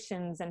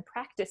celebrations and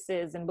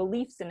practices and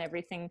beliefs and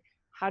everything,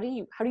 how do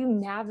you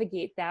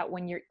navigate that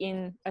when you're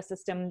in a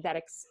system that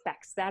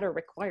expects that or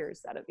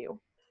requires that of you?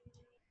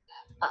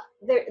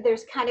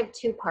 There's kind of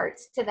two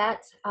parts to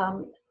that.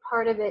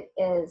 Part of it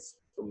is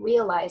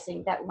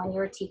realizing that when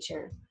you're a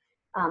teacher,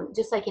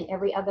 just like in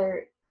every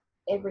other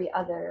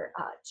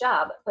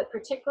job, but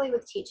particularly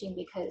with teaching,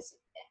 because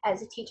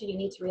as a teacher, you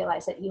need to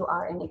realize that you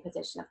are in a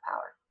position of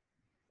power.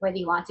 Whether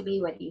you want to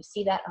be, whether you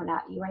see that or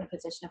not, you are in a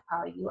position of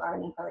power. You are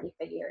an authority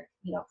figure,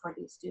 you know, for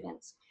these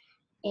students.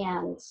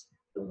 And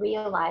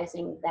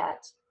realizing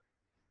that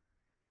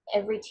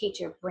every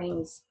teacher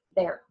brings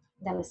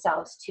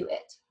themselves to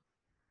it.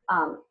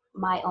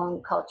 My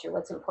own culture,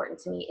 what's important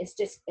to me is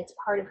just, it's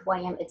part of who I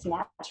am. It's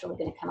naturally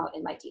going to come out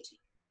in my teaching.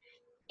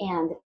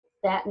 And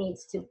that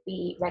needs to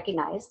be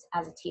recognized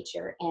as a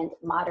teacher and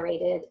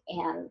moderated,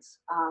 and,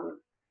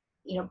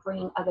 you know,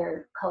 bringing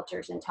other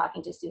cultures and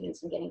talking to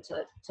students and getting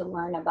to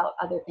learn about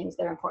other things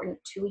that are important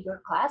to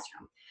your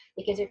classroom,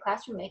 because your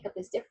classroom makeup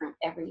is different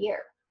every year.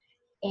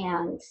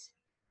 And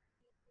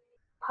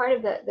part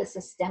of the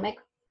systemic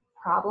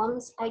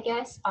problems, I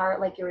guess, are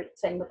like you were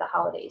saying with the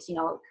holidays, you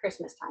know,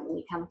 Christmas time when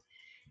you come.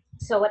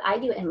 So what I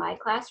do in my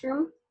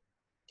classroom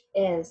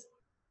is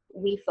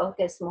we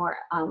focus more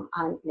on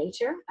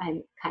nature.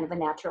 I'm kind of a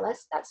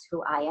naturalist. That's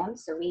who I am.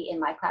 So in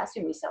my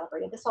classroom, we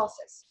celebrated the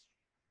solstice.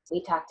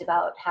 We talked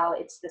about how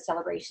it's the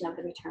celebration of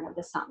the return of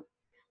the sun.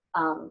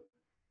 And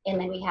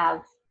then we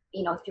have,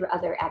 you know, through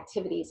other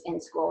activities in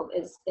school,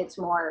 it's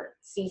more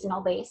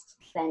seasonal based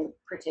than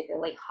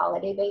particularly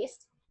holiday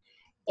based.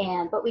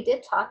 But we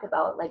did talk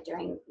about, like,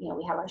 during, you know,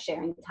 we have our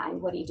sharing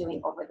time, what are you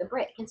doing over the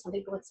break? And some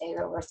people would say,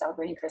 oh, we're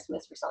celebrating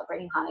Christmas, we're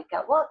celebrating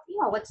Hanukkah. Well, you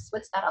know, what's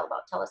that all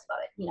about? Tell us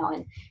about it, you know,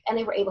 and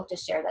they were able to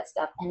share that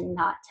stuff, and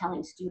not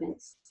telling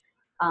students,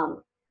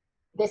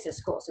 this is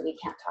school, so we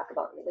can't talk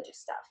about religious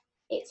stuff.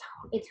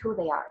 It's who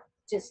they are.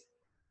 Just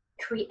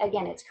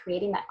again, it's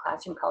creating that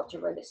classroom culture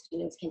where the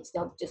students can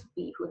still just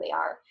be who they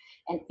are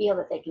and feel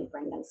that they can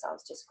bring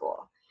themselves to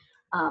school.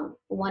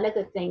 One of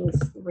the things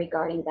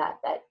regarding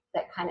that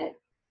kind of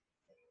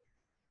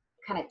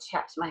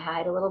chaps my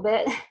hide a little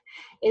bit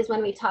is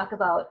when we talk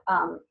about,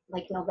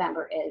 like,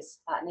 November is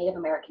Native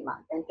American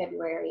month, and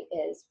February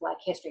is Black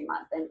History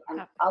Month, and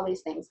all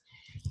these things.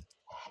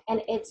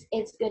 And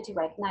it's good to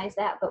recognize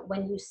that, but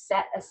when you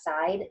set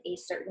aside a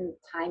certain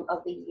time of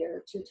the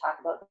year to talk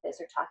about this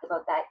or talk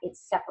about that, it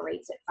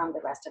separates it from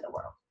the rest of the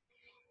world.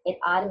 It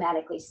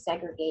automatically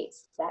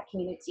segregates that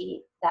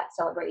community, that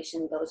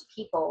celebration, those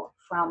people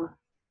from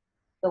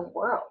the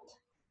world.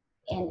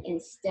 And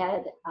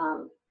instead,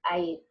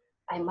 I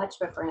much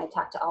prefer, and I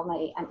talk to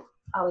I'm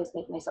always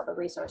make myself a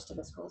resource to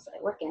the schools that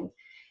I work in,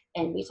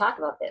 and we talk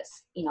about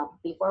this, you know,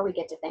 before we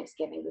get to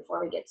Thanksgiving,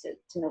 before we get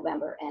to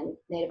November and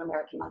Native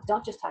American month.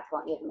 Don't just talk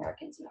about Native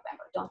Americans in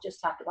November. Don't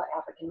just talk about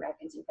African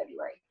Americans in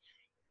February.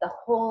 The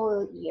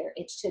whole year,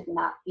 it should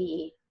not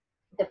be,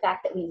 the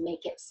fact that we make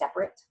it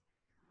separate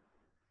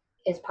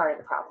is part of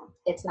the problem.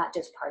 It's not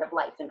just part of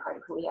life and part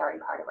of who we are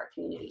and part of our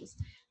communities.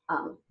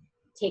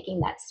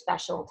 Taking that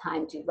special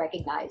time to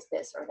recognize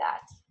this or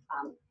that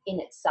in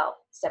itself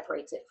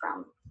separates it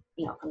from,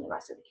 you know, from the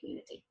rest of the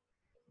community.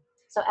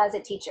 So as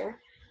a teacher,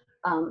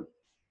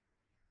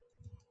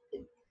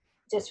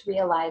 just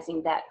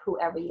realizing that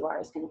whoever you are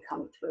is going to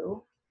come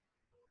through,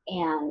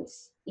 and,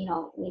 you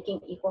know, making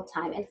equal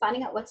time and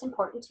finding out what's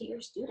important to your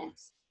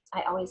students.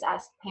 I always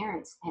ask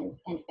parents and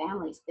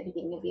families at the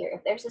beginning of the year,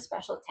 if there's a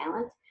special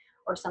talent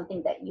or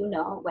something that, you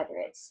know, whether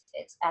it's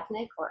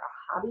ethnic or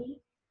a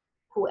hobby,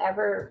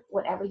 whatever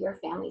your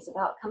family's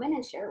about, come in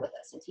and share it with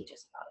us and teach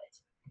us about it,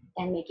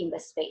 and making the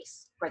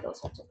space for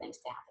those sorts of things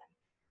to happen.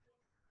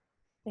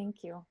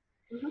 Thank you.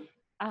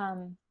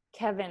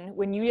 Kevin,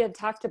 when you had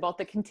talked about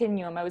the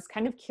continuum, I was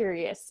kind of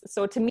curious.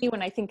 So to me,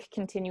 when I think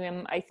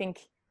continuum, I think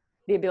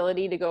the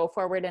ability to go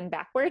forward and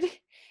backward.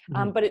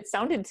 But it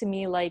sounded to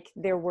me like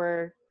there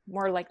were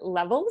more like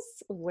levels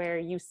where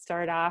you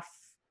start off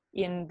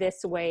in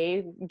this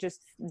way,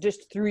 just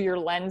through your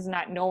lens,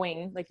 not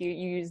knowing, like you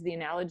use the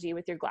analogy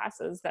with your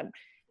glasses, that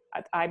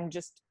I'm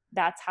just,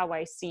 that's how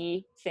I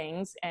see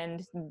things,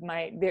 and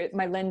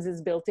my lens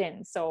is built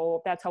in,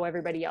 so that's how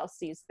everybody else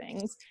sees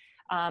things.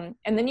 And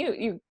then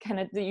you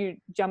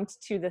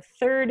jumped to the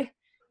third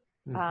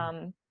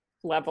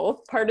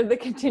level, part of the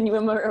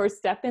continuum, or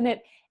step in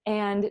it,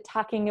 and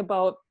talking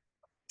about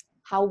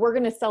how we're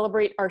going to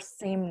celebrate our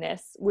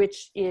sameness,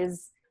 which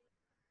is,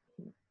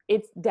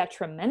 it's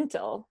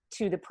detrimental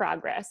to the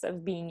progress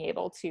of being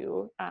able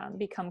to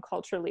become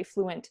culturally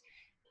fluent.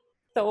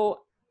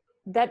 So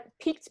that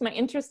piqued my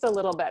interest a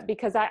little bit,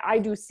 because I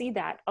do see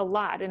that a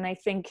lot. And I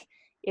think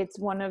it's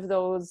one of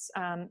those,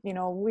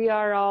 we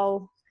are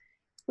all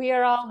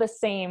the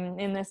same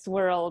in this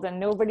world, and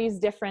nobody's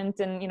different.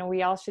 And,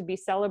 we all should be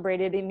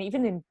celebrated, and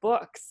even in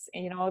books,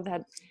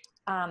 that,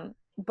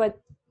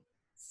 but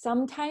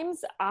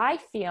sometimes I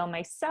feel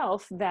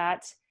myself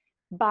that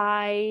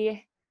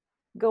by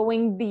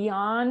going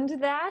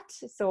beyond that,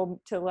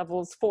 so to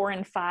levels 4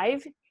 and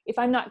 5, if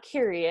I'm not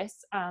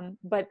curious,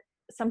 but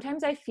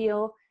sometimes I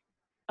feel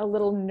a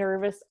little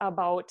nervous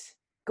about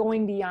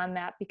going beyond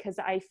that, because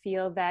I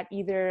feel that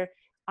either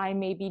I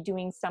may be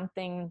doing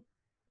something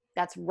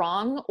that's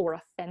wrong or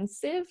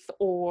offensive,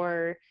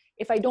 or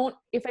if I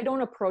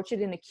don't approach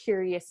it in a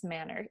curious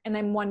manner. And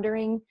I'm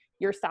wondering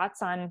your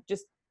thoughts on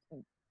just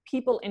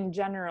people in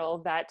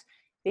general, that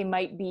they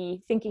might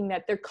be thinking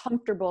that they're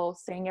comfortable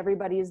saying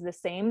everybody is the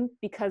same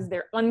because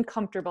they're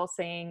uncomfortable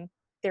saying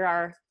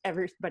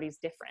everybody's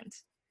different.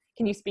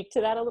 Can you speak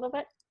to that a little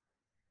bit?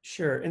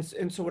 Sure.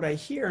 And so what I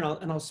hear,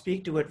 and I'll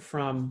speak to it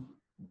from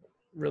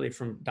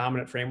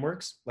dominant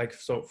frameworks, like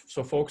so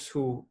folks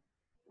who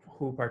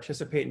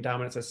participate in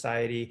dominant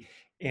society,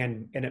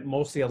 and it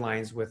mostly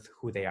aligns with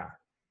who they are.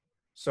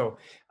 So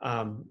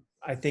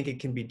I think it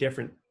can be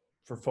different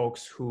for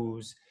folks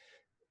whose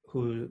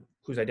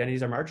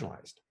identities are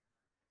marginalized.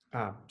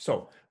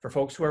 So for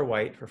folks who are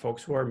white, for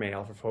folks who are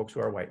male, for folks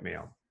who are white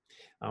male,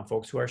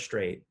 folks who are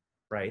straight,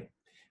 right?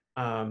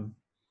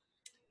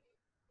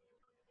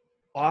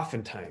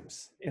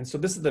 Oftentimes, and so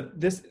so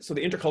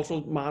the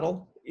intercultural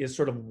model is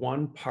sort of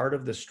one part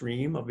of the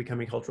stream of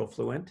becoming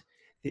culturally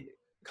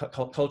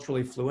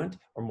fluent,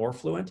 or more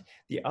fluent.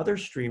 The other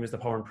stream is the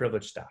power and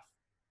privilege stuff.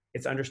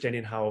 It's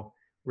understanding how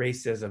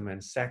racism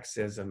and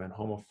sexism and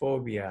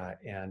homophobia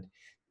and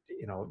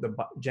the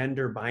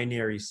gender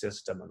binary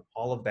system and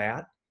all of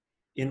that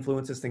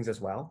influences things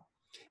as well.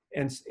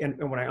 And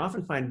what I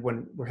often find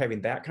when we're having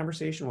that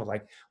conversation, we're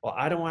like, well,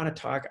 I don't want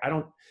to talk. I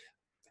don't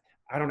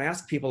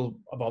ask people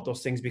about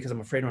those things because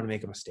I'm afraid I'm going to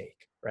make a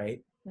mistake, right?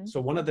 Mm-hmm.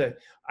 So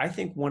I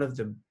think one of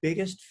the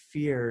biggest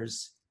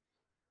fears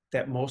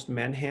that most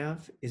men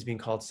have is being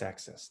called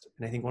sexist.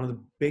 And I think one of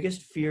the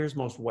biggest fears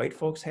most white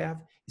folks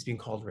have is being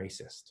called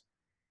racist,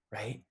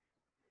 right?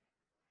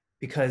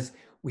 Because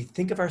we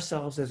think of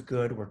ourselves as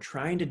good, we're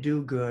trying to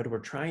do good, we're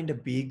trying to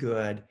be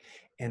good,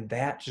 and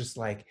that just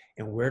like,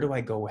 and where do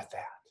I go with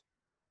that?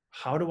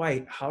 How do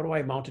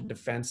I mount a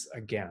defense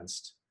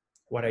against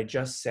what I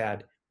just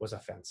said was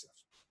offensive?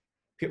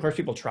 Of course,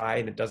 people try,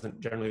 and it doesn't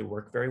generally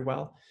work very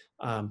well.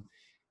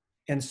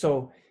 And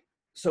so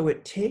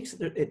it takes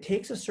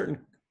a certain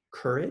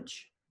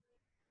courage,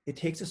 it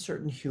takes a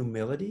certain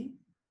humility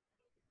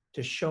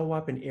to show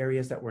up in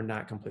areas that we're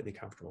not completely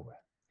comfortable with.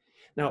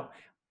 Now,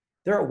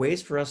 there are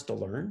ways for us to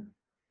learn.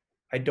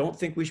 I don't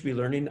think we should be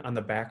learning on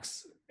the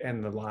backs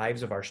and the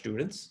lives of our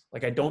students.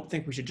 Like, I don't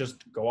think we should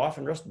just go off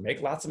and just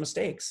make lots of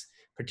mistakes,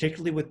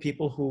 particularly with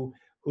people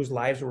whose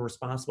lives we're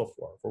responsible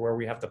for where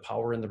we have the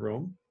power in the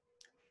room.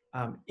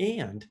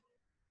 And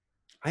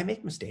I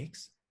make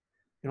mistakes.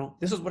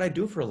 This is what I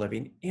do for a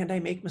living, and I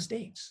make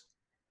mistakes.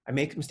 I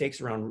make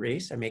mistakes around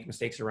race. I make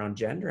mistakes around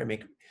gender. I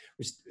make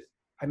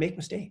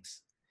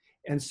mistakes.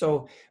 And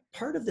so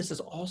part of this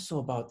is also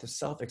about the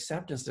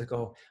self-acceptance to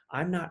go,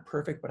 I'm not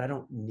perfect, but I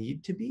don't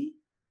need to be.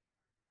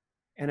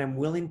 And I'm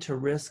willing to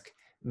risk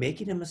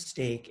making a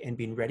mistake and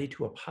being ready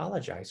to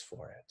apologize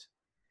for it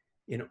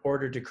in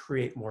order to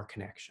create more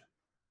connection.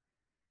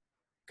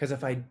 Because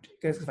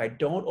if I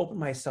don't open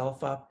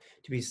myself up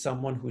to be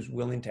someone who's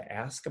willing to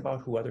ask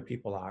about who other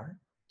people are,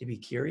 to be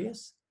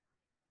curious,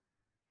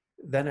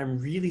 then I'm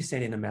really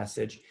sending a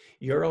message,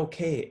 you're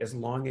okay as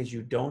long as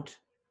you don't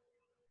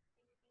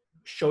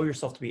show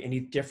yourself to be any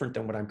different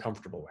than what I'm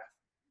comfortable with.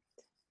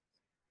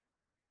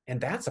 And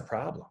that's a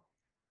problem.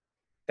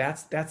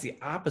 That's the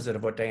opposite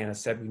of what Diana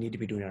said we need to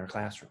be doing in our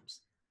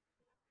classrooms.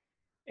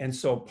 And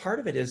so part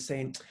of it is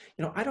saying,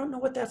 I don't know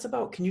what that's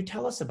about. Can you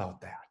tell us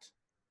about that?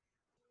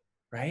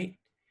 Right?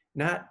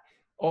 Not,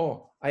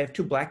 oh, I have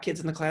 2 Black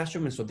kids in the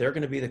classroom, and so they're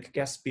going to be the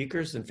guest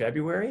speakers in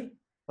February.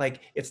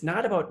 Like, it's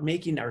not about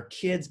making our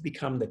kids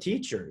become the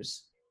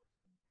teachers,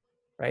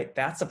 right?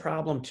 That's a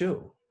problem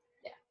too.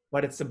 Yeah.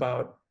 But it's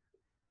about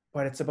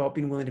but it's about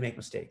being willing to make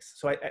mistakes.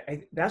 So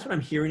I that's what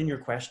I'm hearing in your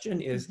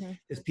question is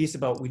this piece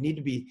about we need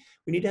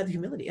to have the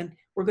humility, and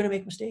we're going to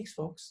make mistakes,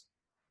 folks.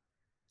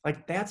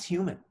 Like, that's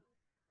human.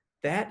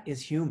 That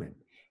is human.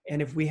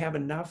 And if we have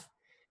enough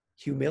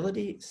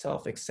humility,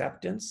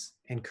 self-acceptance,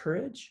 and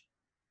courage,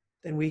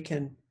 then we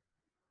can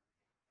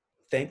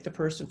thank the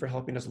person for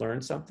helping us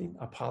learn something,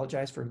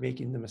 apologize for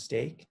making the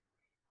mistake,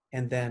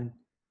 and then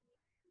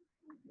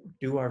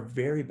do our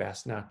very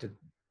best not to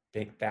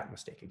make that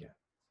mistake again.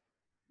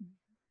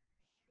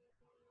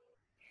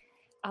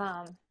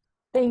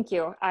 Thank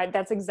you.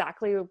 That's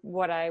exactly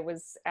what I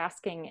was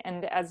asking.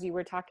 And as you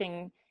were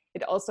talking,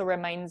 it also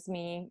reminds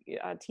me,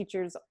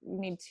 teachers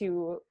need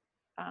to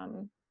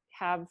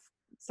have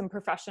some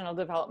professional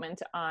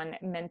development on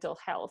mental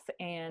health,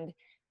 and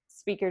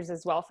speakers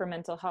as well for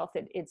mental health.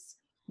 It's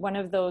one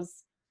of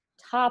those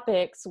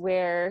topics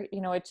where,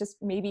 you know, it just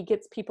maybe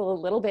gets people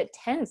a little bit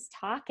tense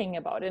talking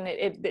about it.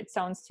 And it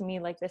sounds to me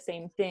like the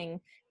same thing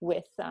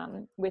with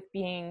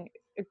being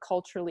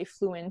culturally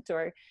fluent,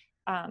 or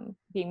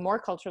being more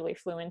culturally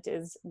fluent,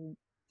 is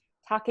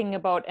talking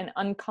about an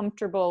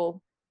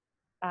uncomfortable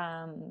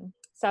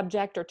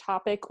subject or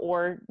topic,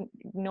 or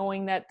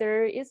knowing that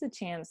there is a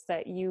chance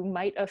that you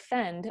might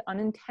offend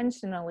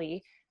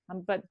unintentionally,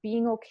 but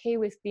being okay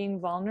with being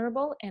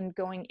vulnerable and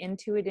going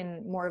into it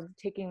in more of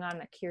taking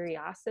on a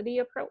curiosity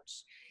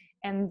approach,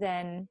 and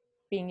then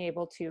being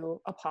able to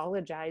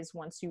apologize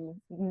once you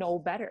know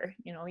better,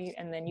 you know,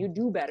 and then you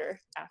do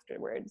better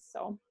afterwards.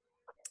 So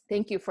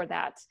thank you for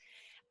that.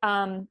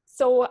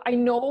 So I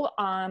know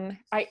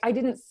I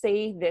didn't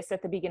say this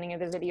at the beginning of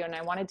the video, and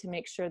I wanted to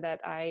make sure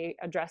that I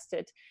addressed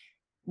it.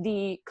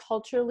 The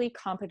culturally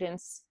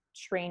competence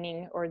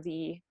training, or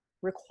the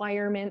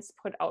requirements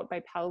put out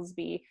by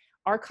PELSB,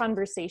 our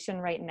conversation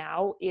right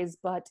now is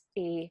but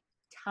a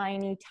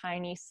tiny,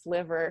 tiny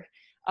sliver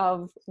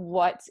of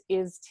what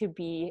is to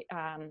be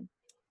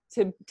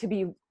to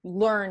be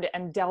learned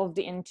and delved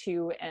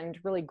into and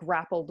really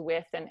grappled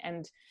with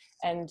and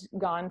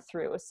gone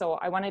through. So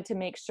I wanted to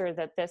make sure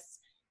that this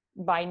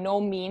by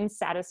no means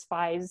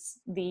satisfies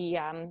the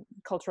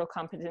cultural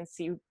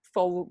competency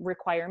full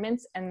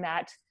requirements, and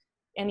that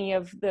any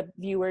of the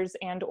viewers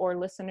and or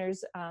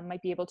listeners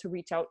might be able to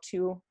reach out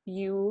to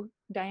you,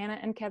 Diana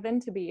and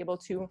Kevin, to be able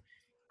to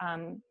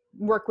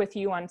work with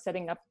you on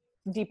setting up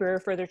deeper,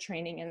 further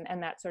training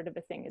and that sort of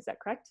a thing. Is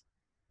that correct?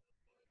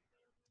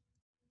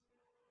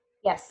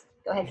 Yes,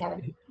 go ahead,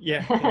 Kevin.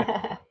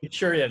 Yeah, it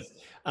sure is.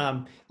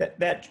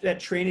 That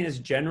training is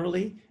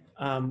generally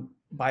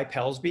by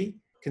PELSB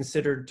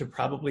considered to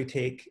probably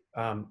take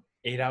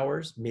 8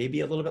 hours,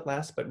 maybe a little bit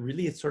less, but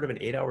really it's sort of an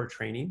 8-hour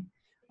training.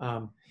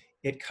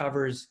 It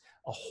covers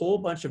a whole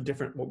bunch of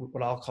different,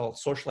 what I'll call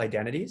social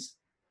identities,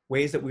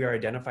 ways that we are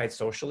identified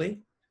socially.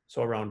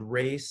 So around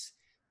race,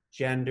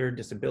 gender,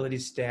 disability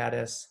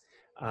status,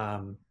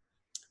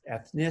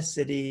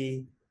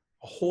 ethnicity,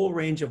 a whole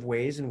range of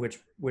ways in which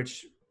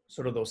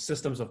sort of those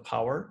systems of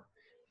power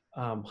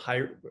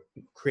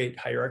create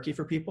hierarchy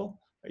for people,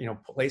 you know,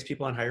 place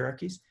people on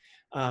hierarchies.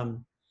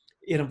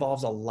 It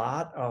involves a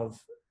lot of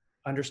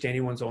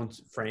understanding one's own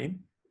frame,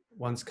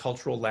 one's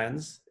cultural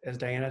lens, as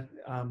Diana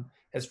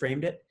has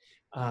framed it,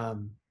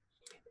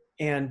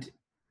 and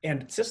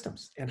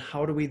systems, and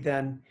how do we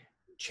then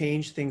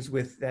change things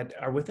that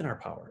are within our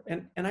power.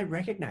 And I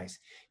recognize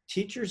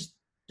teachers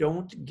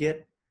don't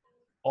get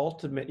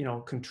ultimate, you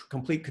know,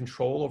 complete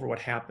control over what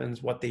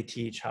happens, what they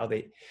teach, how they,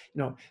 you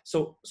know,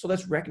 so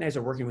let's recognize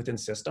they're working within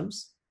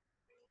systems.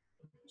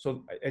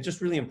 So it's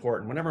just really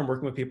important whenever I'm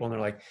working with people and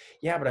they're like,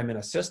 yeah, but I'm in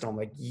a system. I'm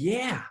like,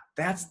 yeah,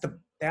 that's the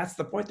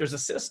point. There's a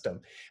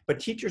system, but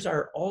teachers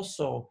are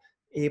also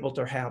able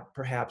to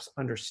perhaps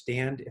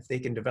understand, if they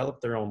can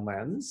develop their own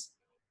lens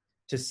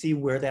to see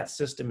where that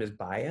system is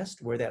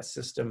biased, where that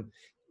system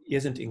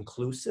isn't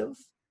inclusive,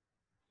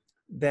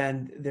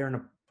 then they're in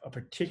a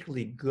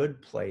particularly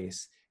good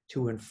place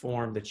to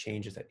inform the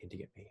changes that need to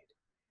get made.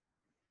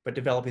 But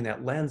developing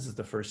that lens is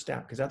the first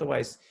step, because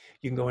otherwise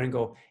you can go in and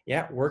go,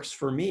 yeah, it works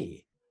for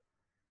me.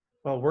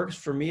 Well, works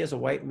for me as a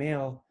white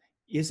male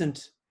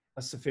isn't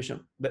a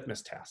sufficient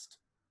litmus test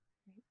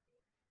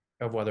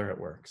of whether it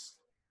works.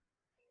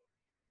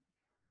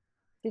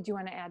 Did you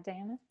want to add,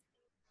 Diana?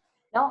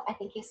 No, I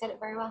think you said it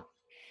very well.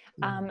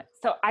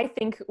 So I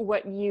think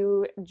what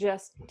you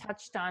just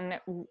touched on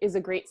is a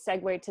great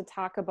segue to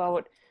talk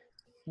about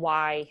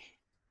why.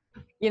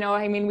 You know,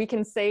 I mean, we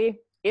can say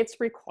it's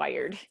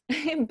required,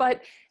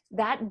 but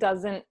that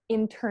doesn't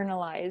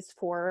internalize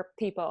for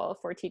people,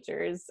 for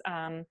teachers,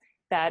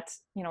 that,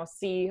 you know,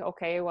 see,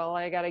 okay, well,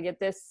 I got to get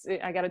this,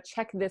 I got to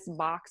check this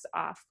box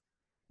off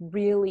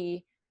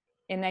really.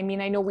 And I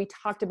mean, I know we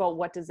talked about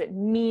what does it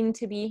mean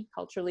to be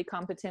culturally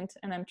competent,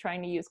 and I'm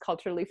trying to use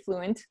culturally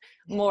fluent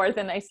more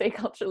than I say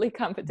culturally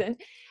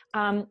competent.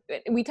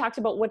 We talked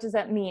about what does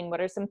that mean?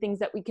 What are some things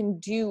that we can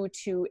do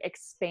to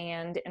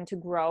expand and to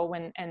grow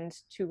and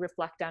to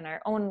reflect on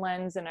our own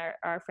lens and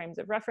our frames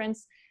of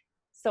reference?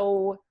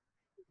 So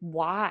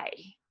why?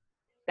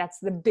 That's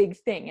the big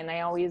thing. And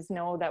I always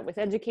know that with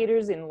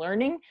educators in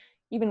learning,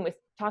 even with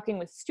talking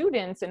with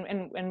students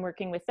and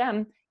working with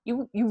them,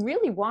 you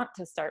really want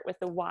to start with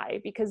the why,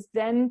 because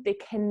then they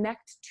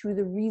connect to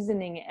the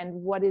reasoning and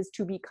what is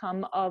to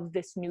become of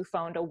this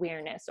newfound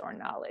awareness or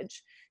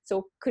knowledge.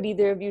 So could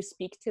either of you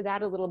speak to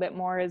that a little bit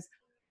more, as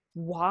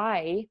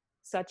why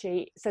such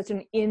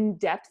an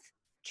in-depth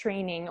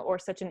training or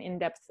such an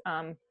in-depth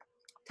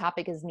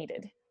topic is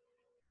needed?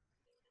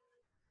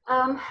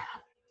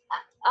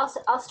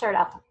 I'll start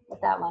off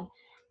with that one.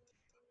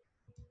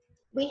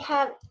 We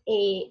have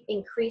a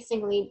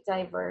increasingly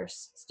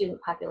diverse student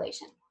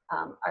population.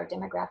 Our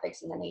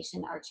demographics in the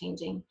nation are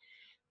changing.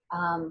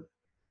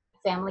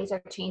 Families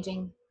are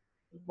changing.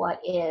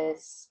 What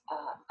is,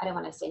 I don't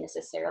want to say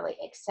necessarily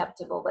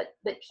acceptable,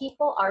 but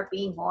people are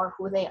being more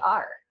who they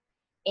are.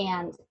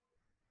 And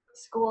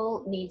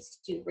school needs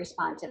to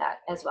respond to that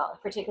as well,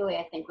 particularly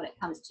I think when it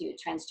comes to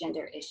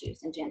transgender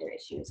issues and gender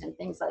issues and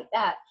things like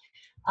that.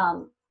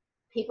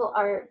 People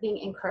are being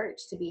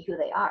encouraged to be who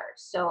they are.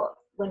 So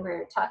when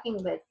we're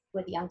talking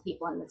with young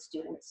people and with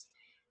students,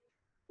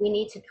 we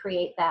need to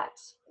create that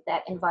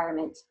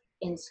environment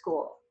in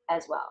school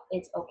as well.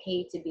 It's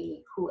okay to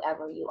be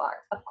whoever you are.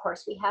 Of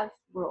course, we have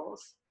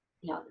rules.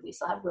 We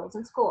still have rules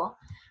in school,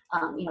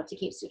 to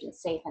keep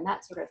students safe and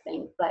that sort of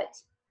thing. But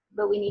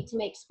we need to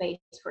make space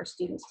for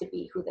students to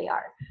be who they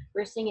are.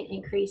 We're seeing an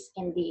increase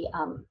in the,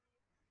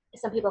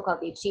 some people call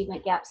it the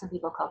achievement gap, some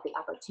people call it the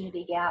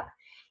opportunity gap.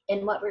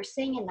 And what we're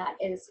seeing in that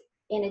is,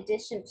 in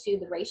addition to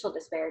the racial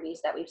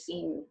disparities that we've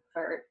seen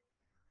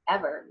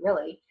forever,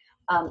 really,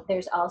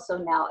 there's also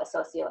now a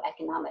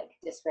socioeconomic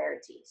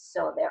disparity.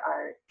 So there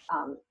are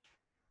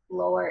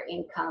lower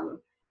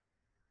income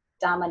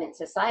dominant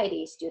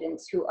society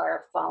students who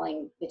are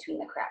falling between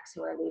the cracks,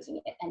 who are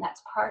losing it. And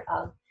that's part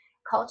of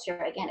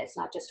culture. Again, it's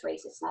not just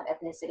race, it's not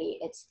ethnicity,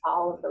 it's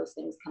all of those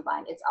things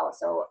combined. It's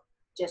also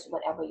just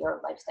whatever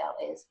your lifestyle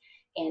is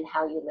and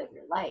how you live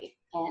your life.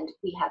 And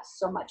we have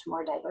so much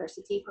more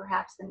diversity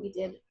perhaps than we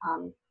did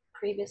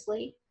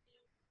previously.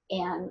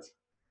 And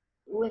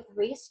with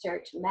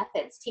research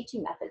methods,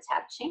 teaching methods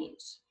have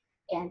changed.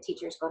 And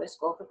teachers go to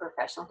school for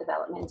professional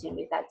development, and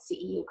we've got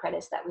CEU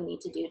credits that we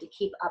need to do to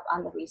keep up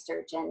on the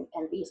research and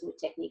these new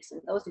techniques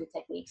and those new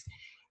techniques.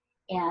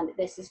 And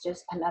this is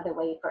just another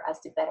way for us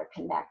to better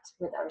connect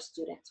with our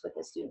students, with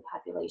the student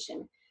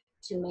population,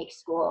 to make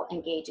school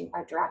engaging.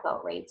 Our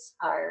dropout rates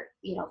are,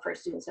 for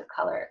students of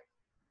color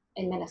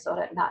in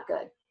Minnesota, not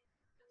good.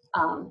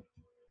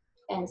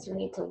 And so we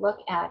need to look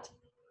at,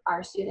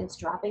 are students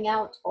dropping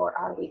out or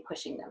are we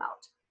pushing them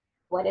out?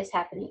 What is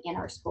happening in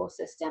our school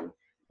system?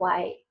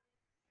 Why,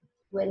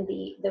 when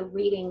the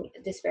reading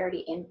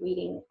disparity in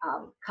reading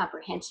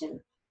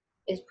comprehension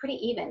is pretty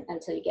even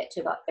until you get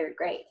to about third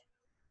grade.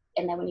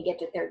 And then when you get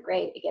to third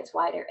grade, it gets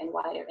wider and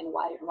wider and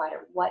wider and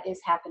wider. What is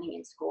happening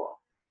in school?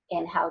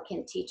 And how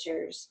can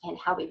teachers and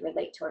how we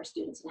relate to our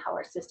students and how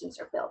our systems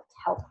are built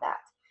help that?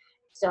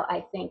 So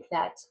I think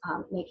that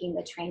making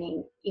the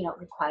training,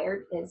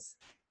 required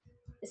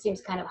it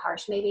seems kind of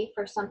harsh maybe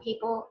for some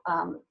people,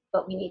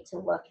 but we need to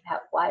look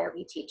at, why are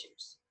we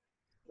teachers?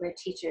 We're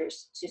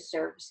teachers to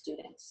serve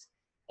students.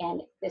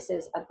 And this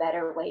is a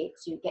better way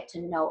to get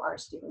to know our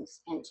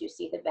students and to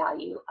see the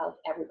value of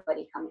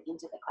everybody coming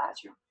into the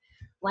classroom.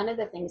 One of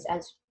the things,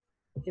 as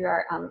through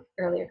our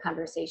earlier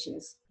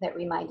conversations, that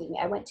reminded me,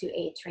 I went to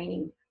a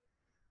training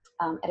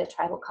at a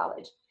tribal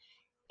college,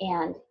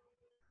 and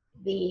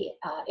the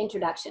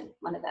introduction,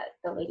 one of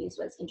the ladies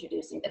was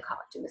introducing the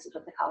college, and this is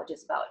what the college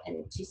is about.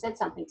 And she said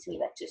something to me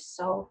that just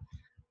so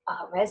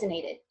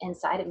resonated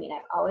inside of me, and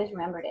I've always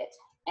remembered it.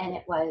 And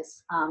it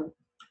was,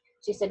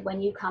 she said, when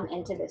you come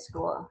into this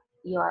school,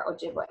 you are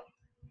Ojibwe.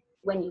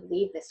 When you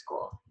leave this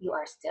school, you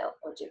are still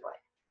Ojibwe.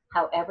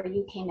 However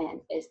you came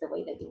in is the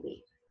way that you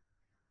leave.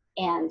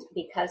 And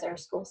because our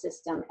school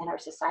system and our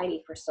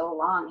society for so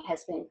long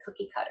has been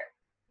cookie cutter,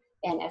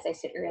 and as I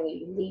said earlier,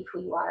 you leave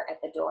who you are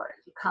at the door.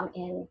 You come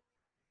in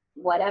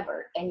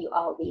whatever, and you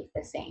all leave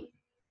the same.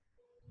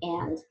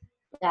 And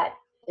that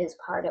is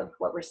part of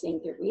what we're seeing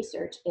through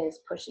research, is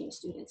pushing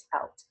students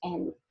out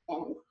and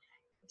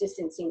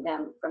distancing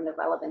them from the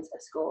relevance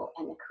of school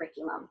and the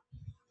curriculum,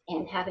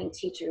 and having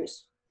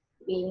teachers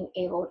being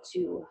able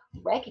to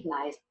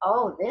recognize,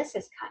 oh, this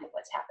is kind of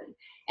what's happening.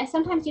 And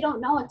sometimes you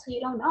don't know until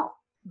you don't know.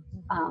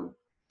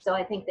 So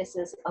I think this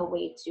is a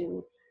way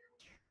to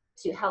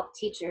help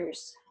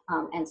teachers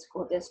and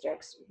school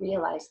districts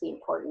realize the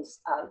importance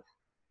of,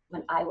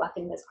 when I walk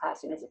in this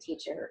classroom as a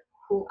teacher,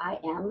 who I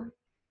am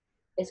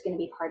is going to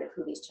be part of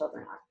who these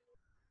children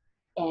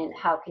are. And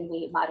how can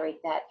we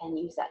moderate that and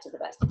use that to the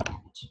best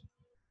advantage?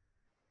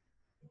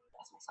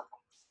 That's my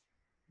soapbox.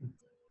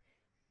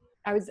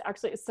 I was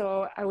actually,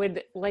 so I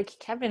would like,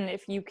 Kevin,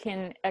 if you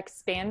can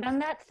expand on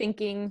that,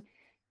 thinking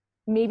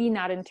maybe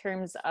not in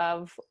terms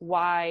of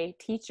why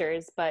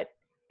teachers, but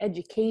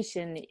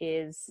education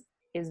is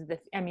the,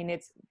 I mean,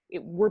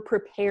 we're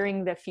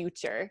preparing the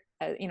future,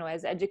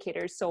 as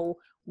educators. So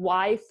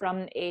why,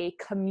 from a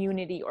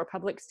community or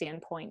public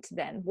standpoint,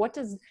 then what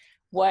does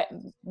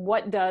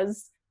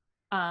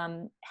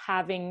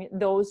having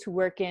those who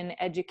work in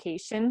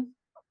education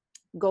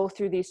go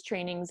through these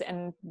trainings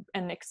and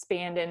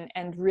expand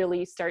and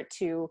really start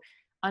to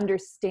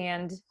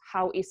understand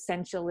how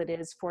essential it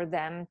is for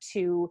them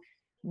to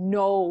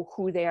know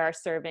who they are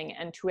serving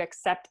and to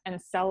accept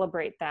and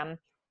celebrate them.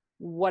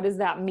 What does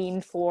that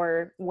mean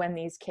for when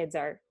these kids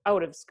are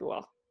out of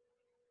school?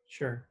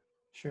 Sure,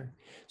 sure.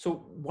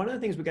 So one of the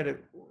things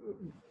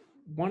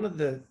one of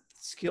the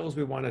skills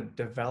we want to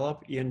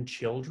develop in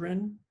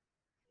children,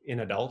 in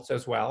adults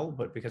as well,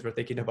 but because we're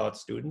thinking about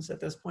students at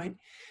this point,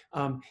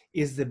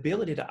 is the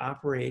ability to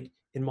operate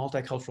in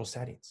multicultural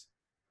settings.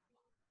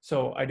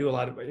 So I do a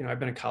lot of, I've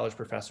been a college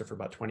professor for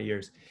about 20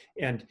 years,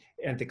 and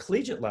at the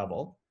collegiate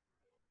level,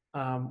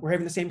 we're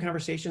having the same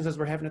conversations as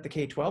we're having at the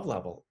K-12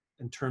 level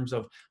in terms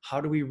of how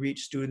do we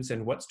reach students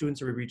and what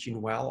students are we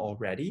reaching well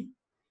already,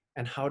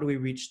 and how do we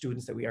reach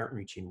students that we aren't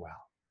reaching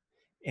well.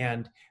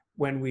 And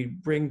when we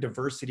bring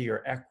diversity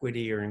or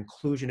equity or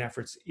inclusion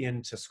efforts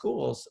into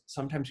schools,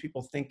 sometimes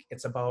people think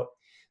it's about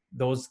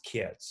those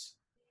kids,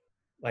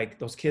 like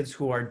those kids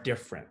who are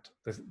different,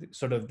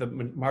 sort of the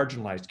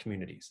marginalized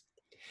communities.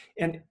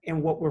 And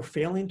what we're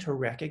failing to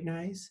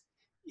recognize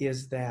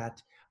is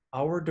that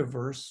our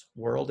diverse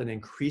world, an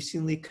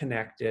increasingly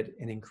connected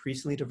and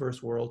increasingly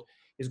diverse world,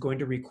 is going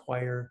to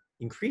require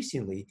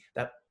increasingly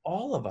that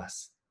all of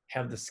us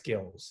have the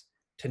skills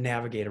to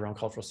navigate around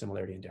cultural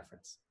similarity and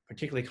difference,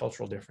 particularly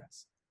cultural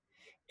difference.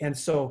 And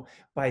so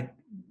by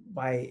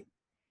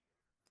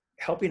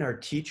helping our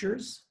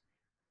teachers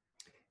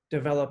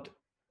develop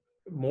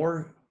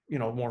more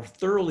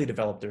thoroughly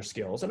develop their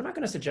skills, and I'm not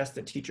going to suggest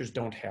that teachers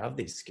don't have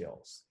these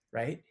skills,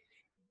 right?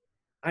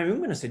 I'm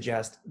going to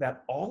suggest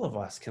that all of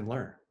us can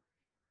learn.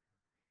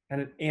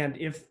 And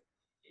if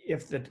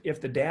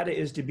the data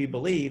is to be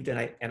believed,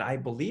 and I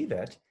believe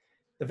it,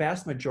 the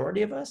vast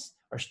majority of us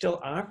are still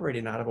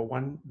operating out of a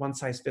one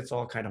size fits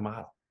all kind of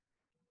model.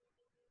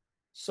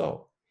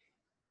 So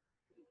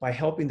by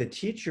helping the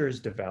teachers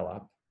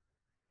develop,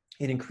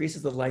 it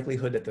increases the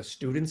likelihood that the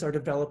students are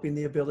developing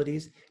the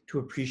abilities to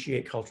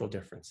appreciate cultural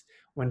difference.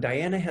 When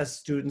Diana has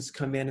students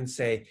come in and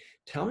say,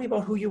 tell me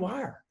about who you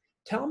are,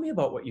 tell me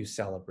about what you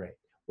celebrate,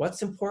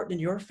 what's important in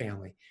your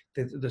family,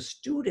 the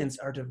students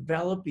are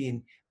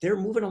developing, they're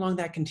moving along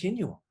that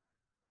continuum.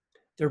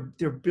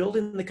 They're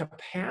building the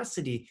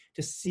capacity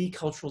to see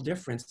cultural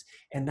difference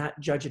and not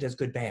judge it as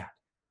good, bad,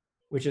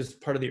 which is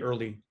part of the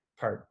early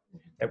part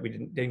that we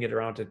didn't get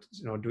around to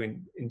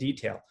doing in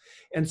detail.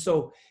 And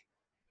so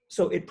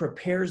it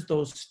prepares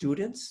those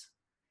students,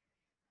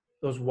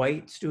 those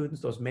white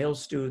students, those male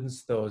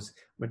students, those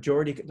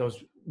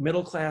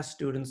middle-class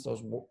students,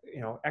 those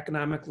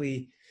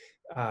economically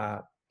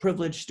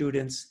privileged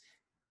students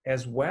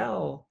as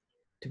well,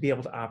 to be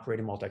able to operate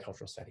in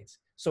multicultural settings.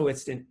 So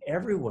it's in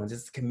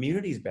it's the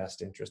community's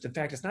best interest. In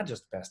fact, it's not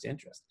just best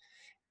interest.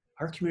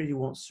 Our community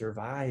won't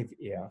survive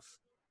if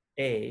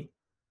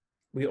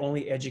we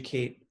only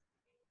educate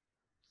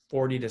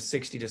 40 to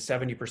 60 to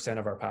 70%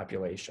 of our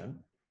population.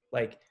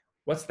 Like,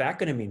 what's that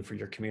going to mean for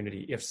your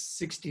community if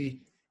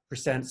 60%,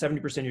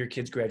 70% of your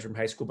kids graduate from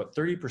high school, but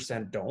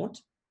 30%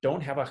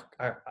 don't have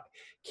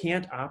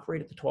can't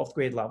operate at the 12th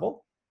grade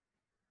level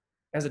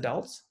as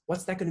adults?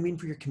 What's that going to mean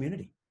for your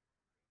community?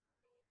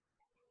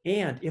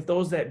 And if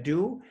those that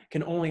do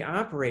can only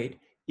operate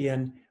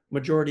in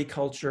majority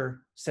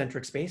culture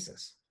centric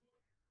spaces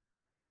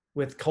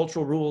with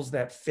cultural rules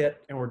that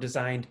fit and were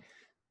designed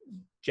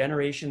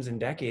generations and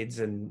decades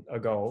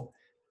ago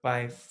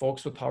by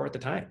folks with power at the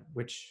time,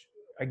 which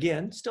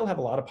again, still have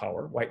a lot of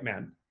power, white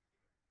men,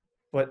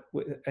 but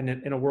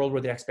in a world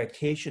where the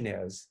expectation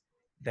is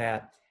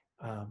that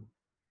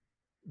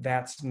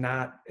that's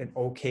not an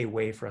okay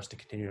way for us to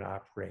continue to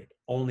operate,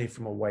 only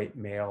from a white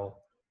male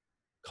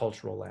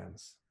cultural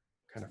lens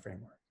kind of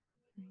framework.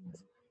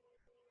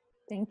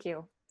 Thank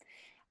you.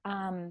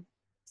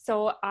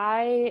 So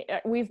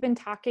we've been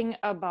talking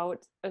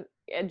about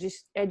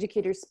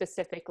educators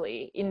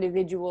specifically,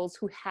 individuals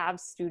who have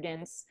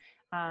students,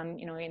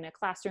 in a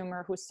classroom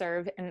or who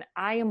serve. And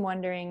I am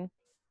wondering,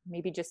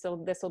 maybe just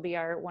so this will be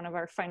one of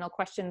our final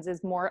questions,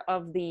 is more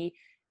of the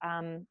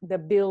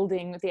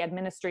building, the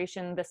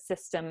administration, the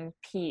system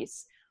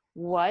piece.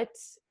 What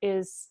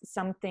is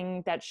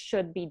something that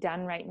should be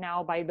done right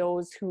now by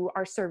those who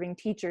are serving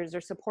teachers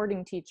or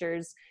supporting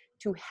teachers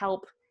to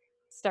help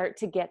start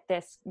to get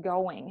this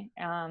going?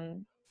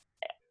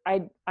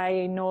 I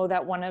know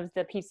that one of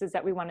the pieces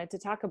that we wanted to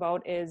talk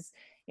about is,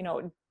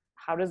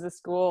 how does the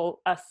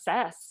school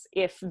assess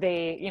if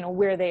they,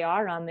 where they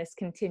are on this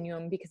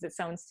continuum? Because it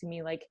sounds to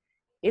me like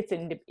it's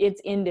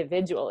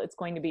individual, it's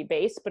going to be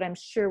based, but I'm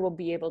sure we'll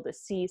be able to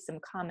see some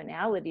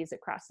commonalities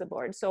across the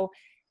board. So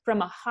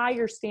from a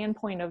higher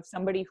standpoint of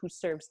somebody who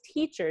serves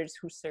teachers,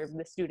 who serve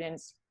the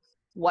students,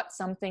 what's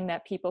something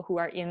that people who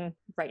are in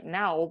right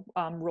now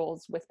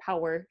roles with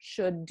power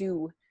should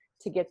do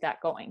to get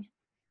that going?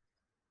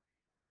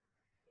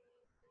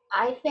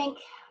 I think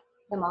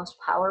the most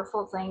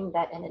powerful thing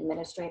that an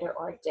administrator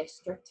or a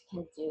district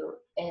can do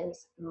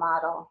is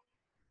model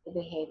the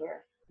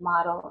behavior,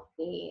 model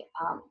the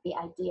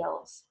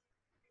ideals.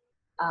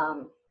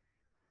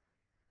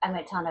 I'm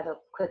going to tell another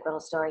quick little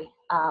story.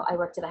 I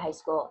worked at a high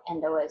school,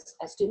 and there was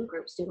a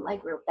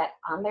student-led group that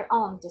on their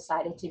own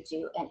decided to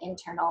do an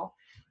internal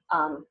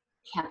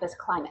campus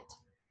climate,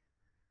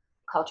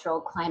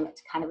 cultural climate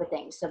kind of a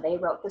thing. So they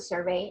wrote the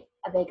survey.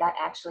 They got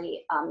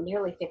actually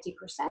nearly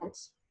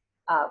 50%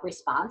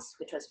 response,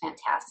 which was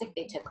fantastic.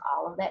 They took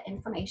all of that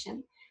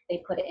information,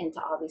 they put it into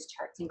all these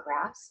charts and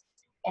graphs,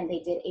 and they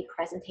did a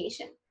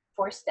presentation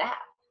for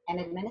staff and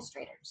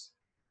administrators.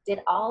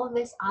 Did all of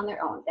this on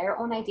their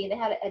own idea. They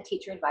had a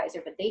teacher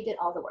advisor, but they did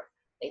all the work.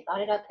 They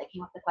thought it up, they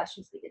came up with the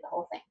questions, they did the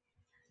whole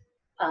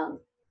thing.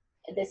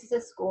 This is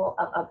a school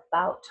of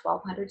about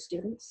 1,200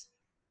 students.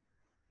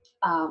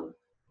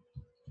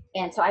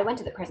 And so I went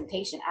to the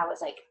presentation. I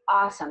was like,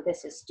 awesome,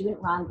 this is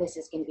student run. This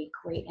is going to be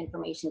great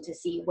information to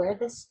see where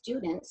the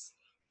students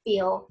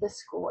feel the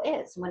school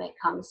is when it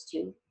comes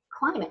to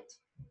climate.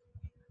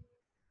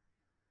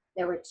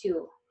 There were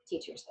 2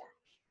 teachers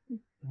there.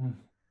 Mm.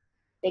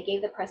 They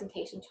gave the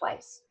presentation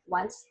twice,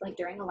 once like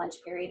during a lunch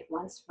period,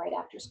 once right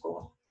after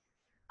school.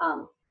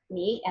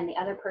 Me and the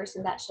other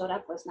person that showed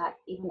up was not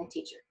even a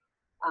teacher.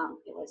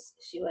 He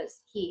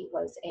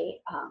was a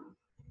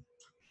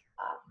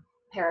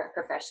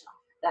paraprofessional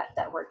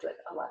that worked with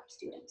a lot of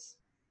students.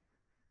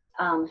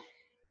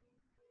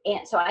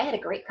 And so I had a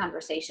great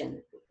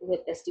conversation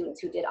with the students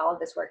who did all of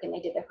this work, and they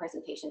did their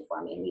presentation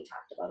for me, and we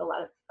talked about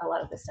a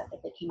lot of the stuff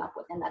that they came up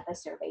with and that the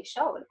survey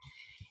showed.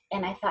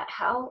 And I thought,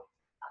 how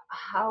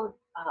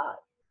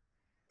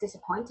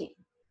disappointing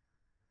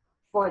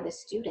for the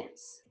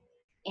students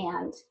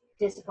and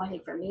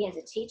disappointing for me as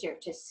a teacher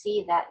to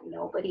see that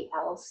nobody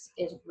else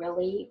is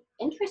really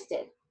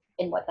interested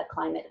in what the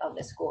climate of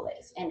the school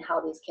is and how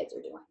these kids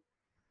are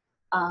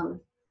doing.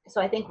 So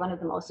I think one of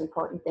the most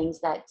important things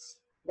that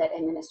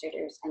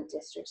administrators and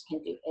districts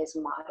can do is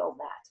model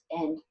that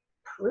and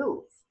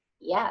prove,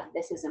 yeah,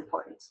 this is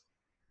important,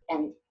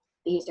 and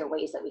these are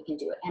ways that we can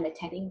do it. And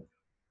attending,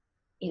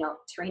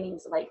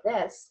 trainings like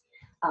this,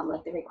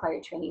 like the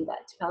required training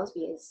that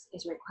Pelsby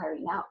is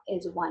requiring now,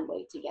 is one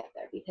way to get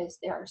there, because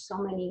there are so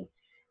many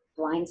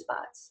blind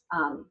spots,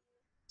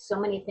 so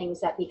many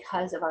things that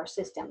because of our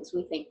systems,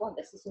 we think, well,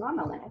 this is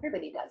normal and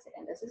everybody does it,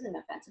 and this isn't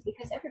offensive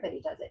because everybody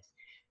does it.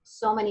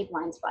 So many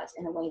blind spots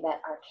in the way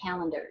that our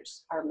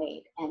calendars are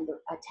made, and the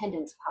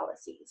attendance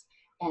policies,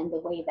 and the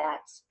way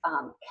that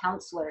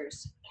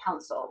counselors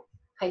counsel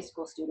high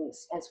school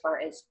students as far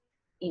as,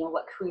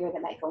 what career they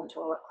might go into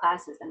or what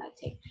classes they might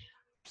take.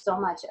 So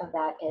much of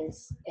that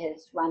is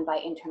run by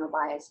internal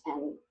bias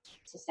and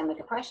systemic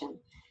oppression,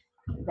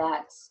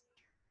 that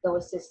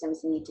those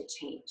systems need to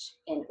change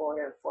in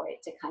order for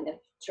it to kind of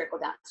trickle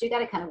down. So you got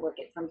to kind of work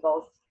it from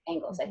both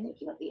angles. Mm-hmm. I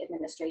think, the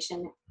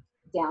administration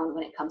down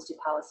when it comes to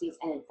policies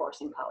and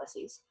enforcing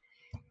policies,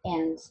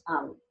 and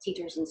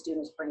teachers and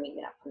students bringing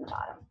it up from the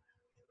bottom.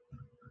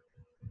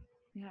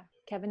 Yeah.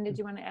 Kevin, did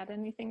you want to add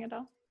anything at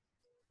all?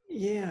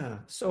 Yeah.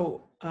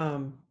 So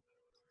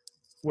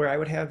where I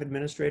would have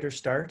administrators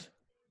start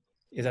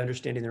is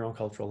understanding their own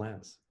cultural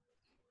lens.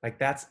 Like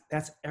that's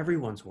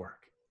everyone's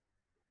work.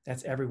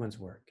 That's everyone's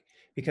work.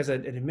 Because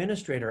an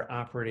administrator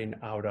operating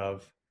out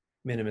of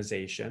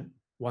minimization,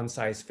 one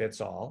size fits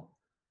all,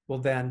 will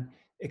then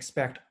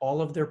expect all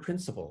of their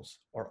principals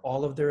or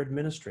all of their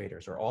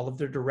administrators or all of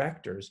their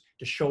directors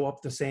to show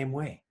up the same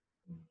way.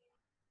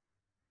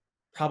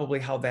 Probably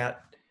how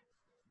that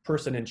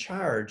person in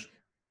charge,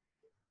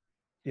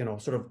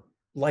 sort of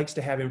likes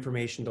to have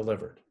information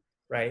delivered,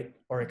 right?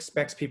 Or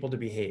expects people to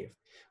behave.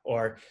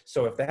 Or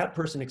so if that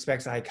person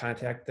expects eye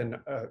contact, then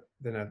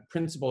a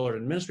principal or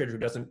an administrator who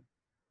doesn't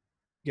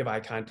give eye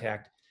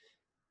contact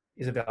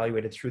is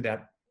evaluated through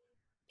that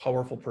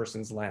powerful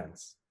person's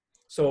lens.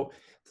 So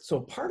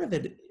part of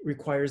it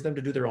requires them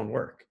to do their own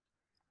work.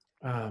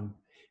 And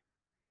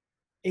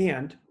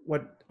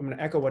what I'm going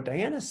to echo what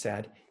Diana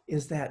said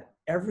is that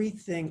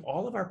everything,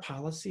 all of our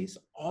policies,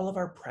 all of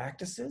our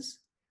practices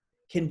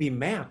can be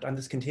mapped on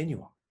this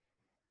continuum.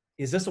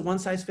 Is this a one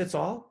size fits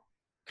all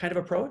kind of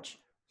approach?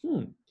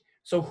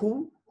 So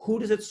who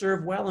does it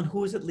serve well, and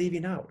who is it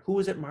leaving out? Who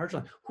is it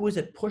marginalizing? Who is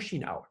it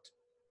pushing out,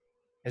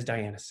 as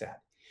Diana said?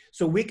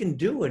 So we can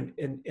do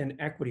an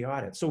equity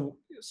audit. So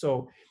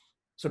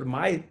sort of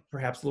my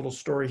perhaps little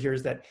story here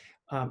is that,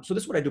 so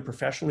this is what I do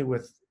professionally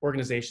with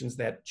organizations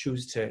that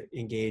choose to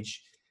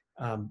engage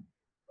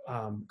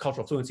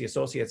cultural fluency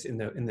associates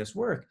in this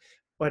work.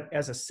 But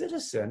as a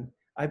citizen,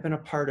 I've been a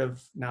part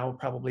of now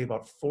probably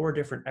about 4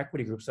 different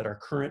equity groups that are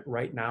current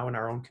right now in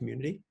our own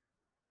community.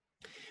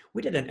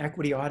 We did an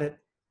equity audit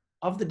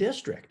of the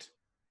district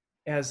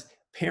as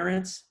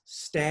parents,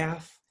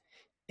 staff,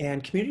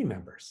 and community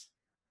members.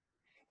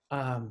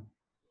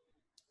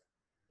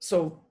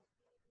 So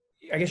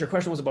I guess your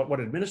question was about what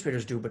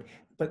administrators do,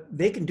 but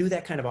they can do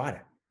that kind of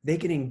audit. They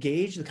can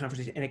engage the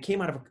conversation, and it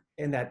came out of,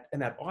 and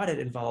that audit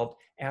involved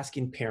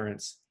asking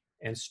parents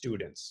and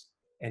students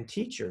and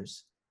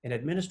teachers and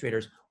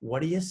administrators,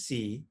 what do you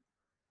see?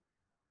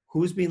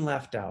 Who's being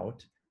left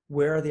out?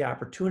 Where are the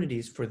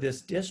opportunities for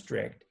this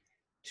district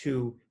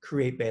to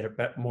create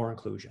more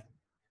inclusion?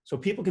 So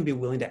people can be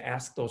willing to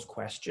ask those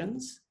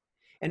questions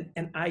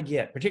And I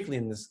get, particularly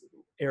in this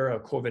era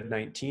of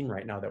COVID-19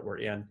 right now that we're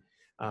in,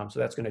 so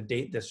that's going to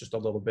date this just a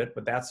little bit,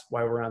 but that's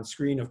why we're on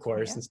screen, of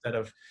course, Yeah. instead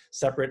of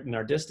separate in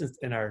our distance,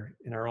 in our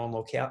own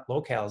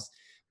locales.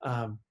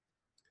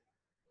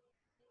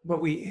 But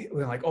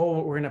we're like,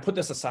 oh, we're going to put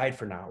this aside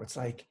for now. It's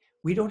like,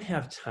 we don't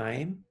have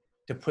time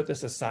to put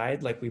this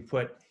aside like we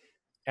put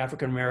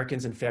African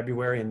Americans in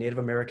February and Native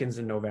Americans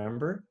in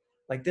November.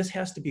 Like, this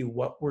has to be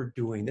what we're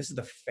doing. This is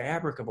the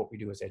fabric of what we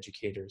do as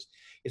educators,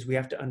 is we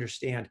have to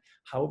understand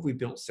how have we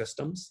built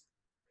systems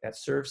that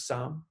serve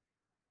some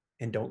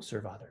and don't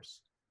serve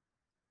others.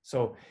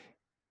 So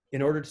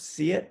in order to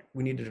see it,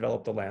 we need to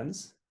develop the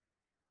lens,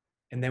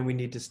 and then we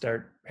need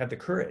to have the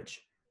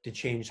courage to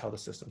change how the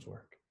systems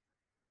work.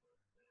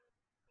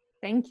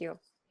 Thank you.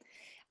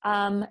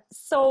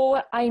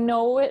 So I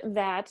know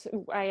that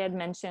I had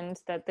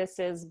mentioned that this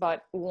is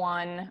but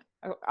 1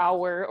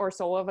 hour or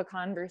so of a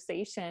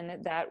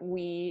conversation that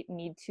we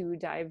need to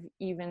dive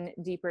even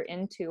deeper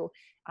into.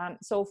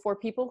 So for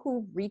people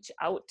who reach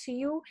out to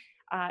you,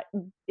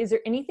 is there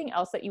anything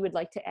else that you would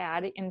like to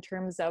add in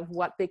terms of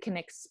what they can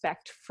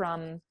expect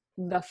from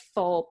the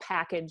full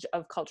package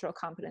of cultural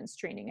competence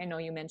training? I know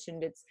you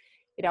mentioned it's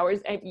 8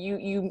 hours.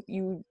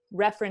 You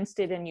referenced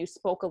it and you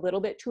spoke a little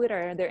bit to it.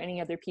 Are there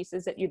any other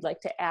pieces that you'd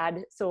like to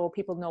add so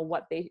people know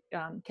what they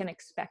can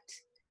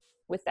expect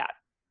with that?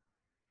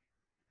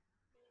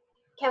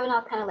 Kevin,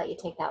 I'll kind of let you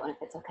take that one if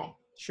it's okay.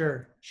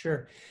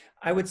 Sure.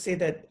 I would say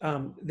that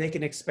they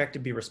can expect to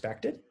be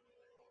respected.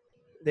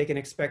 They can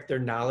expect their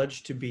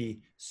knowledge to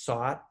be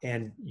sought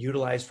and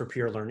utilized for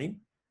peer learning.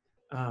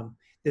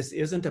 This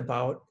isn't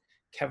about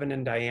Kevin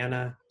and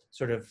Diana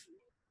sort of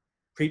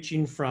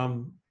preaching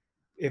from,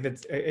 if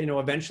it's,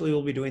 eventually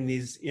we'll be doing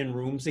these in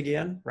rooms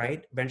again,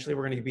 right? Eventually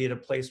we're going to be at a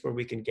place where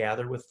we can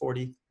gather with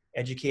 40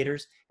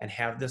 educators and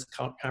have this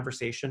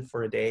conversation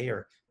for a day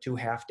or 2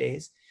 half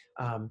days.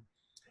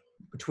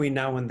 Between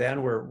now and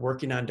then, we're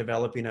working on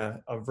developing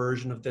a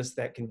version of this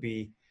that can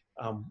be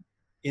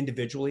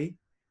individually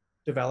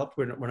developed.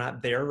 We're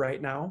not there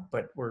right now,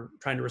 but we're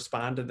trying to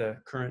respond to the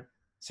current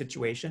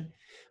situation.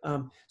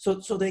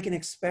 So they can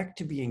expect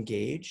to be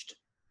engaged,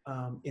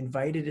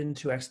 invited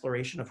into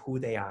exploration of who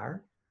they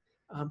are,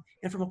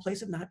 and from a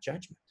place of not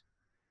judgment.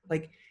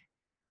 Like,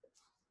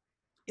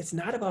 it's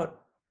not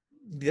about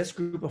this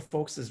group of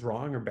folks is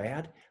wrong or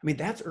bad. I mean,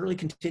 that's early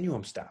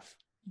continuum stuff.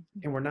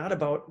 And we're not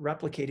about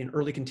replicating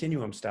early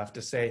continuum stuff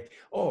to say,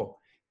 oh,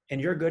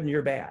 and you're good and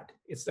you're bad.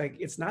 It's like,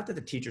 it's not that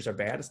the teachers are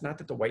bad. It's not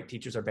that the white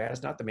teachers are bad.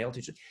 It's not the male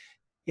teachers.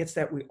 It's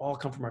that we all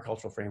come from our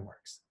cultural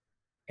frameworks.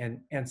 And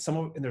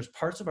there's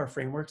parts of our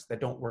frameworks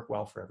that don't work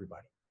well for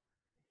everybody.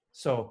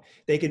 So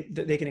they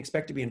can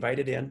expect to be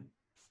invited in,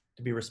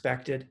 to be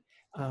respected,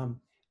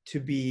 to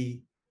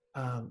be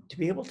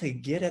able to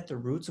get at the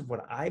roots of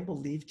what I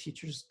believe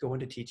teachers go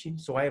into teaching.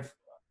 So I have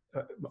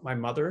my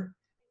mother.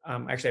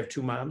 Actually, I have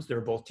 2 moms.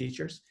 They're both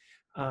teachers.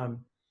 I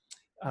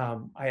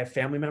have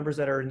family members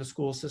that are in the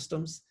school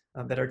systems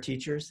that are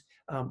teachers.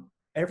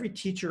 Every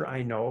teacher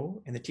I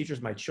know, and the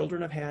teachers my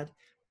children have had,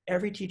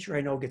 every teacher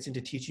I know gets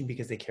into teaching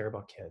because they care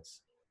about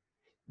kids.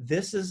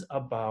 This is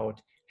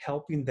about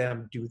helping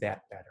them do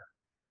that better,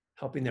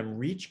 helping them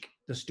reach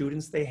the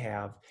students they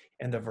have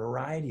and the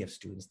variety of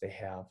students they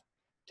have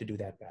to do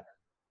that better.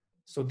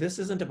 So this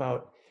isn't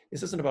about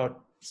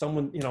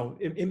someone,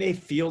 it may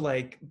feel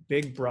like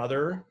Big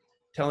Brother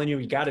telling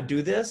you got to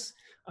do this.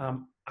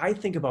 I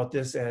think about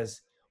this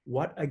as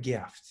what a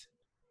gift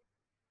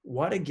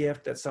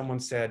that someone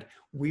said,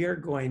 we are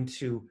going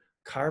to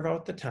carve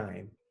out the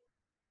time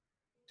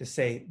to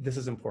say, this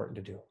is important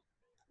to do.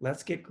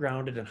 Let's get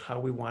grounded in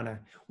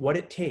what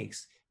it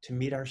takes to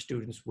meet our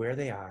students where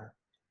they are,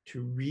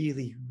 to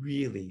really,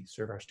 really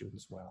serve our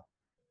students well.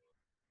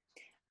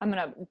 I'm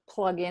going to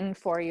plug in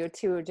for you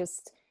too.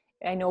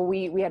 I know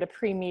we had a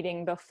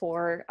pre-meeting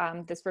before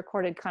this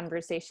recorded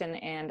conversation,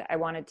 and I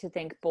wanted to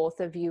thank both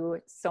of you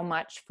so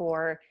much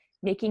for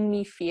making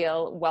me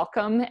feel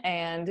welcome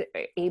and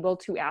able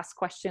to ask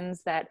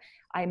questions that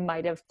I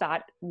might have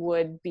thought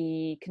would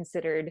be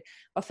considered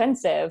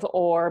offensive,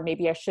 or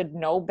maybe I should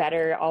know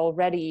better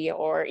already,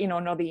 or,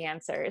 know the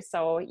answer.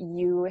 So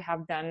you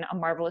have done a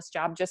marvelous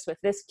job just with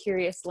this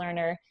curious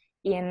learner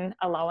in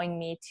allowing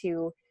me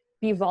to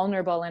be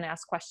vulnerable and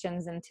ask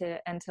questions and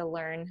to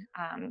learn.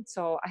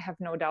 So I have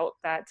no doubt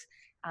that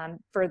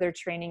further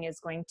training is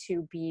going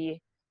to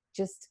be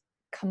just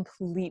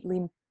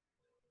completely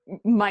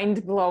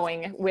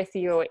mind-blowing with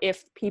you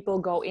if people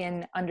go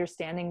in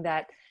understanding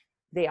that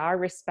they are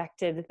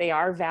respected, they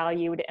are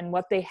valued, and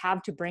what they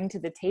have to bring to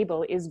the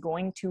table is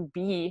going to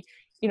be,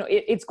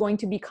 it's going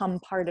to become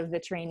part of the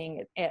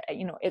training,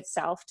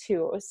 itself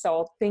too.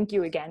 So thank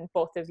you again,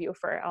 both of you,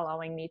 for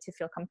allowing me to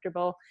feel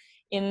comfortable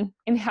in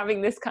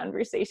having this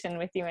conversation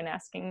with you and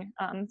asking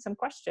some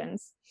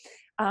questions.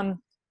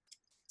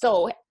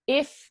 So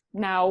if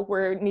now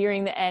we're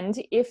nearing the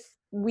end, if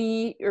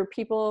we or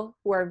people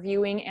who are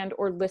viewing and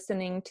or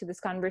listening to this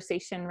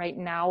conversation right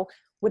now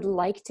would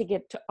like to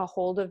get a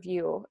hold of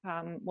you,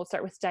 we'll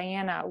start with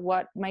Diana.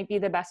 What might be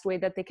the best way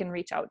that they can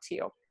reach out to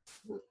you?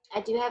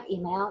 I do have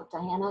email,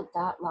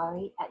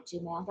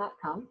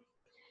 diana.lawrey@gmail.com.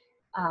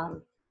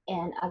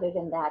 And other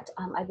than that,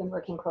 I've been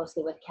working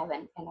closely with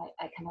Kevin, and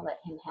I kind of let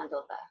him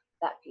handle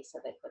that piece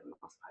of it for the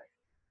most part.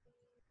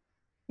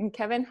 And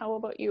Kevin, how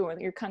about you?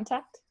 Your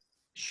contact?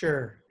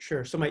 Sure.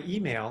 So my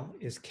email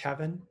is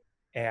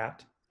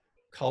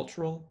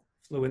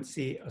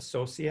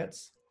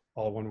kevin@culturalfluencyassociates,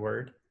 all one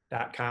word,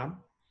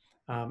 .com.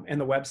 And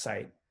the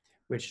website,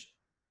 which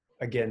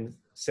again,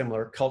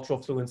 similar,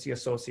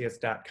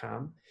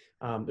 culturalfluencyassociates.com.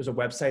 There's a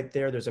website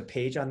there. There's a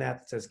page on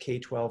that says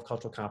K-12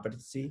 Cultural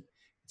Competency.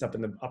 It's up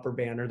in the upper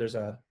banner. There's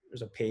a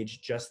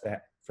page just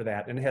for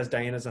that. And it has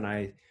Diana's and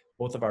I,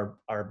 both of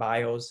our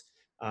bios.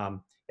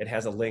 It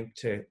has a link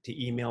to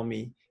email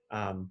me.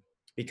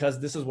 Because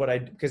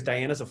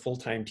Diana's a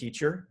full-time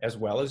teacher as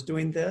well as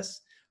doing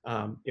this,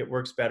 it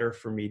works better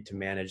for me to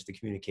manage the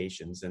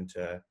communications and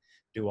to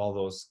do all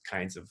those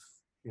kinds of,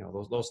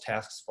 those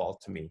tasks fall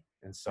to me.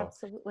 And so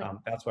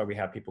that's why we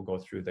have people go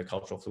through the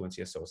Cultural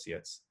Fluency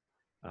Associates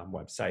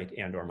website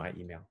and or my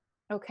email.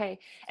 Okay.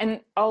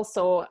 And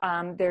also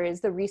there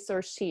is the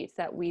resource sheet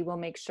that we will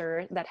make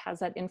sure that has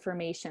that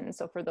information.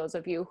 So for those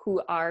of you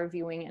who are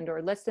viewing and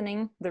or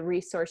listening, the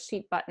resource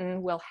sheet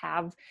button will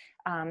have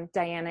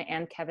Diana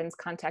and Kevin's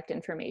contact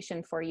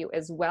information for you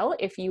as well,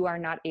 if you are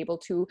not able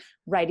to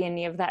write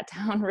any of that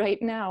down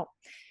right now.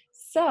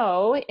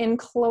 So in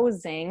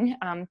closing,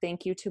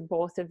 thank you to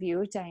both of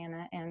you,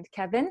 Diana and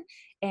Kevin,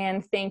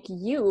 and thank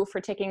you for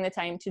taking the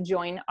time to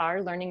join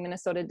our Learning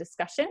Minnesota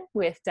discussion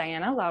with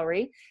Diana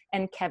Lawrey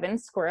and Kevin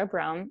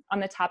Skwira-Brown on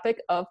the topic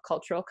of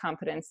cultural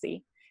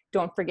competency.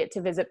 Don't forget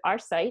to visit our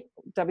site,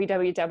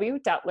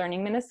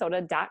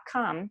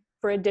 www.learningminnesota.com,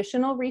 for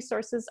additional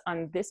resources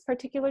on this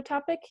particular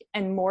topic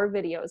and more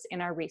videos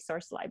in our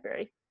resource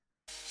library.